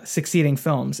succeeding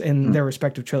films in their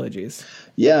respective trilogies.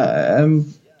 Yeah,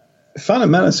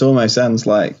 Phantom Menace almost ends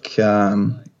like they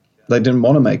didn't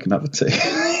want to make another 2.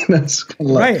 It's kind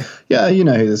of like, yeah, you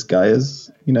know who this guy is.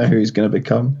 You know who he's going to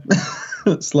become.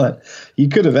 It's like, you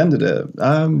could have ended it.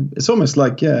 It's almost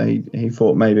like, he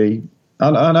thought maybe...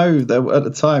 I know that at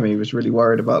the time he was really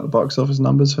worried about the box office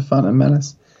numbers for Phantom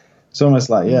Menace. It's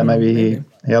almost like, maybe he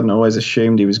hadn't always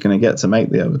assumed he was going to get to make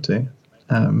the other 2.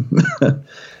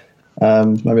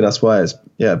 Maybe that's why it's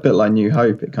a bit like New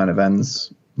Hope. It kind of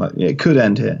ends like it could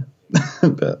end here,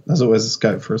 but there's always a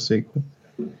scope for a sequel.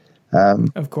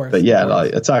 Of course. But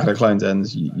like Attack of the Clones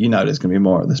ends, you know there's going to be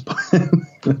more at this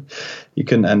point. You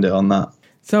couldn't end it on that.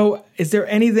 So, is there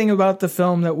anything about the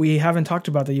film that we haven't talked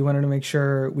about that you wanted to make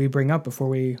sure we bring up before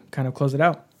we kind of close it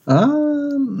out?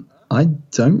 I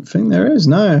don't think there is.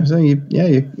 No. So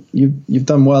you've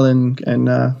done well in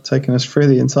taking us through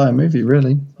the entire movie,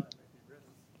 really.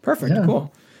 Perfect. Yeah.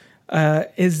 Cool. I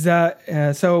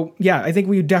think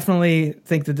we definitely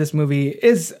think that this movie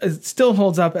still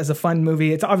holds up as a fun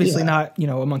movie. It's obviously not,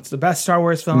 amongst the best Star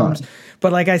Wars films,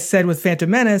 but like I said with Phantom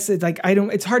Menace,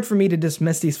 it's hard for me to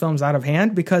dismiss these films out of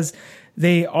hand because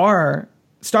they are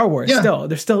Star Wars still.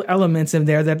 There's still elements in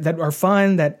there that are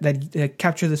fun, that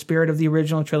capture the spirit of the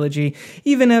original trilogy,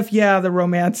 even if, the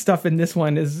romance stuff in this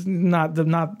one is not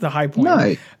the high point.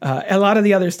 No. A lot of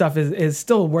the other stuff is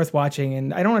still worth watching,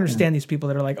 and I don't understand these people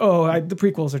that are like, the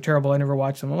prequels are terrible, I never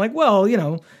watched them. I'm like, well,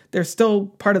 they're still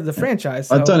part of the franchise.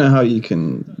 So. I don't know how you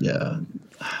can,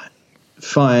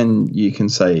 fine, you can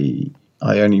say,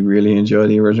 I only really enjoy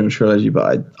the original trilogy,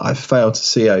 but I fail to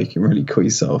see how you can really call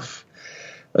yourself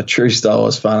a true Star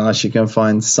Wars fan unless you can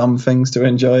find some things to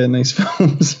enjoy in these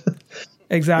films.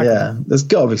 Exactly. Yeah, there's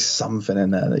got to be something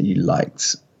in there that you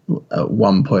liked at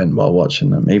one point while watching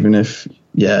them, even if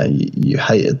you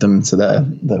hated them to their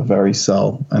very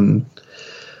soul. And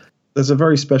there's a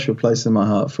very special place in my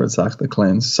heart for Attack of the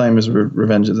Clones, same as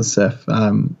Revenge of the Sith.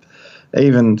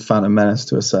 Even Phantom Menace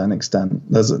to a certain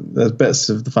extent. There's bits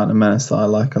of the Phantom Menace that I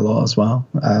like a lot as well.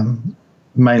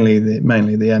 Mainly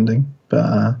the ending,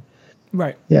 but.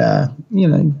 Right. Yeah,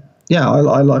 I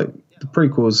like the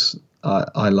prequels.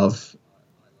 I love,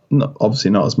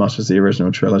 obviously not as much as the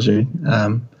original trilogy,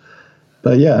 but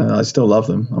I still love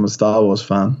them. I'm a Star Wars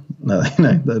fan.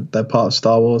 They're part of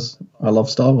Star Wars. I love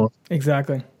Star Wars.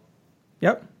 Exactly.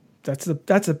 Yep. That's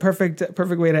a perfect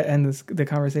way to end the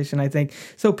conversation, I think.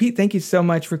 So, Pete, thank you so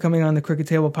much for coming on the Crooked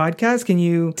Table podcast. Can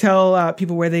you tell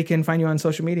people where they can find you on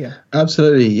social media?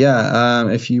 Absolutely, yeah.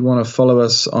 If you want to follow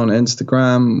us on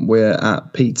Instagram, we're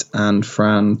at Pete and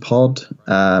Fran Pod.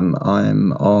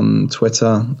 I'm on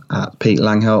Twitter at Pete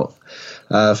Langhelt.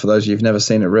 For those of you who've never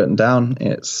seen it written down,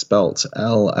 it's spelt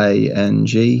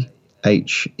Langhelt.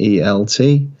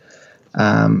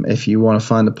 If you want to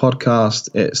find the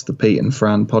podcast, it's the Pete and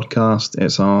Fran podcast.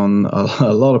 It's on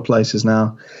a lot of places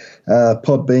now.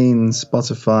 Podbean,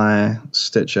 Spotify,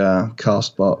 Stitcher,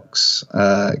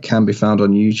 Castbox, can be found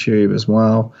on YouTube as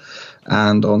well,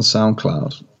 and on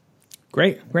SoundCloud.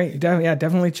 Great.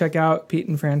 Definitely check out Pete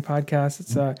and Fran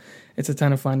podcast. It's a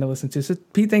ton of fun to listen to. So,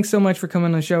 Pete, thanks so much for coming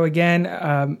on the show again.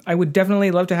 I would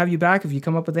definitely love to have you back if you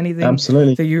come up with anything.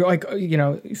 Absolutely. That you like,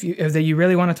 if you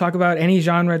really want to talk about any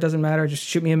genre, it doesn't matter. Just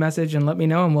shoot me a message and let me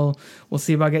know, and we'll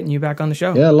see about getting you back on the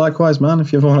show. Yeah, likewise, man.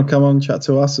 If you ever want to come on and chat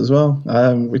to us as well,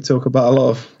 we talk about a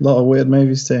lot of weird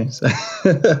movies too. So.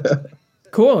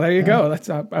 Cool. There you go.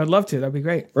 I'd love to. That'd be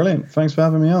great. Brilliant. Thanks for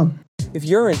having me on. If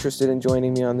you're interested in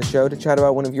joining me on the show to chat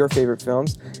about one of your favorite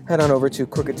films, head on over to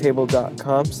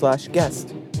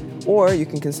crookedtable.com/guest. Or you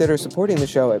can consider supporting the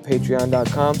show at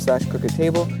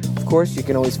patreon.com/crookedtable. Of course, you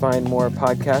can always find more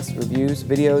podcasts, reviews,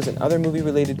 videos, and other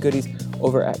movie-related goodies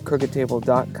over at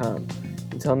crookedtable.com.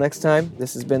 Until next time,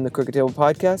 this has been the Crooked Table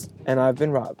Podcast, and I've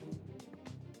been Rob.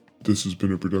 This has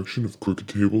been a production of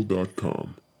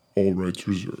crookedtable.com. All rights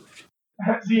reserved.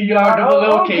 That's the yard of the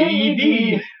little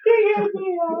KED.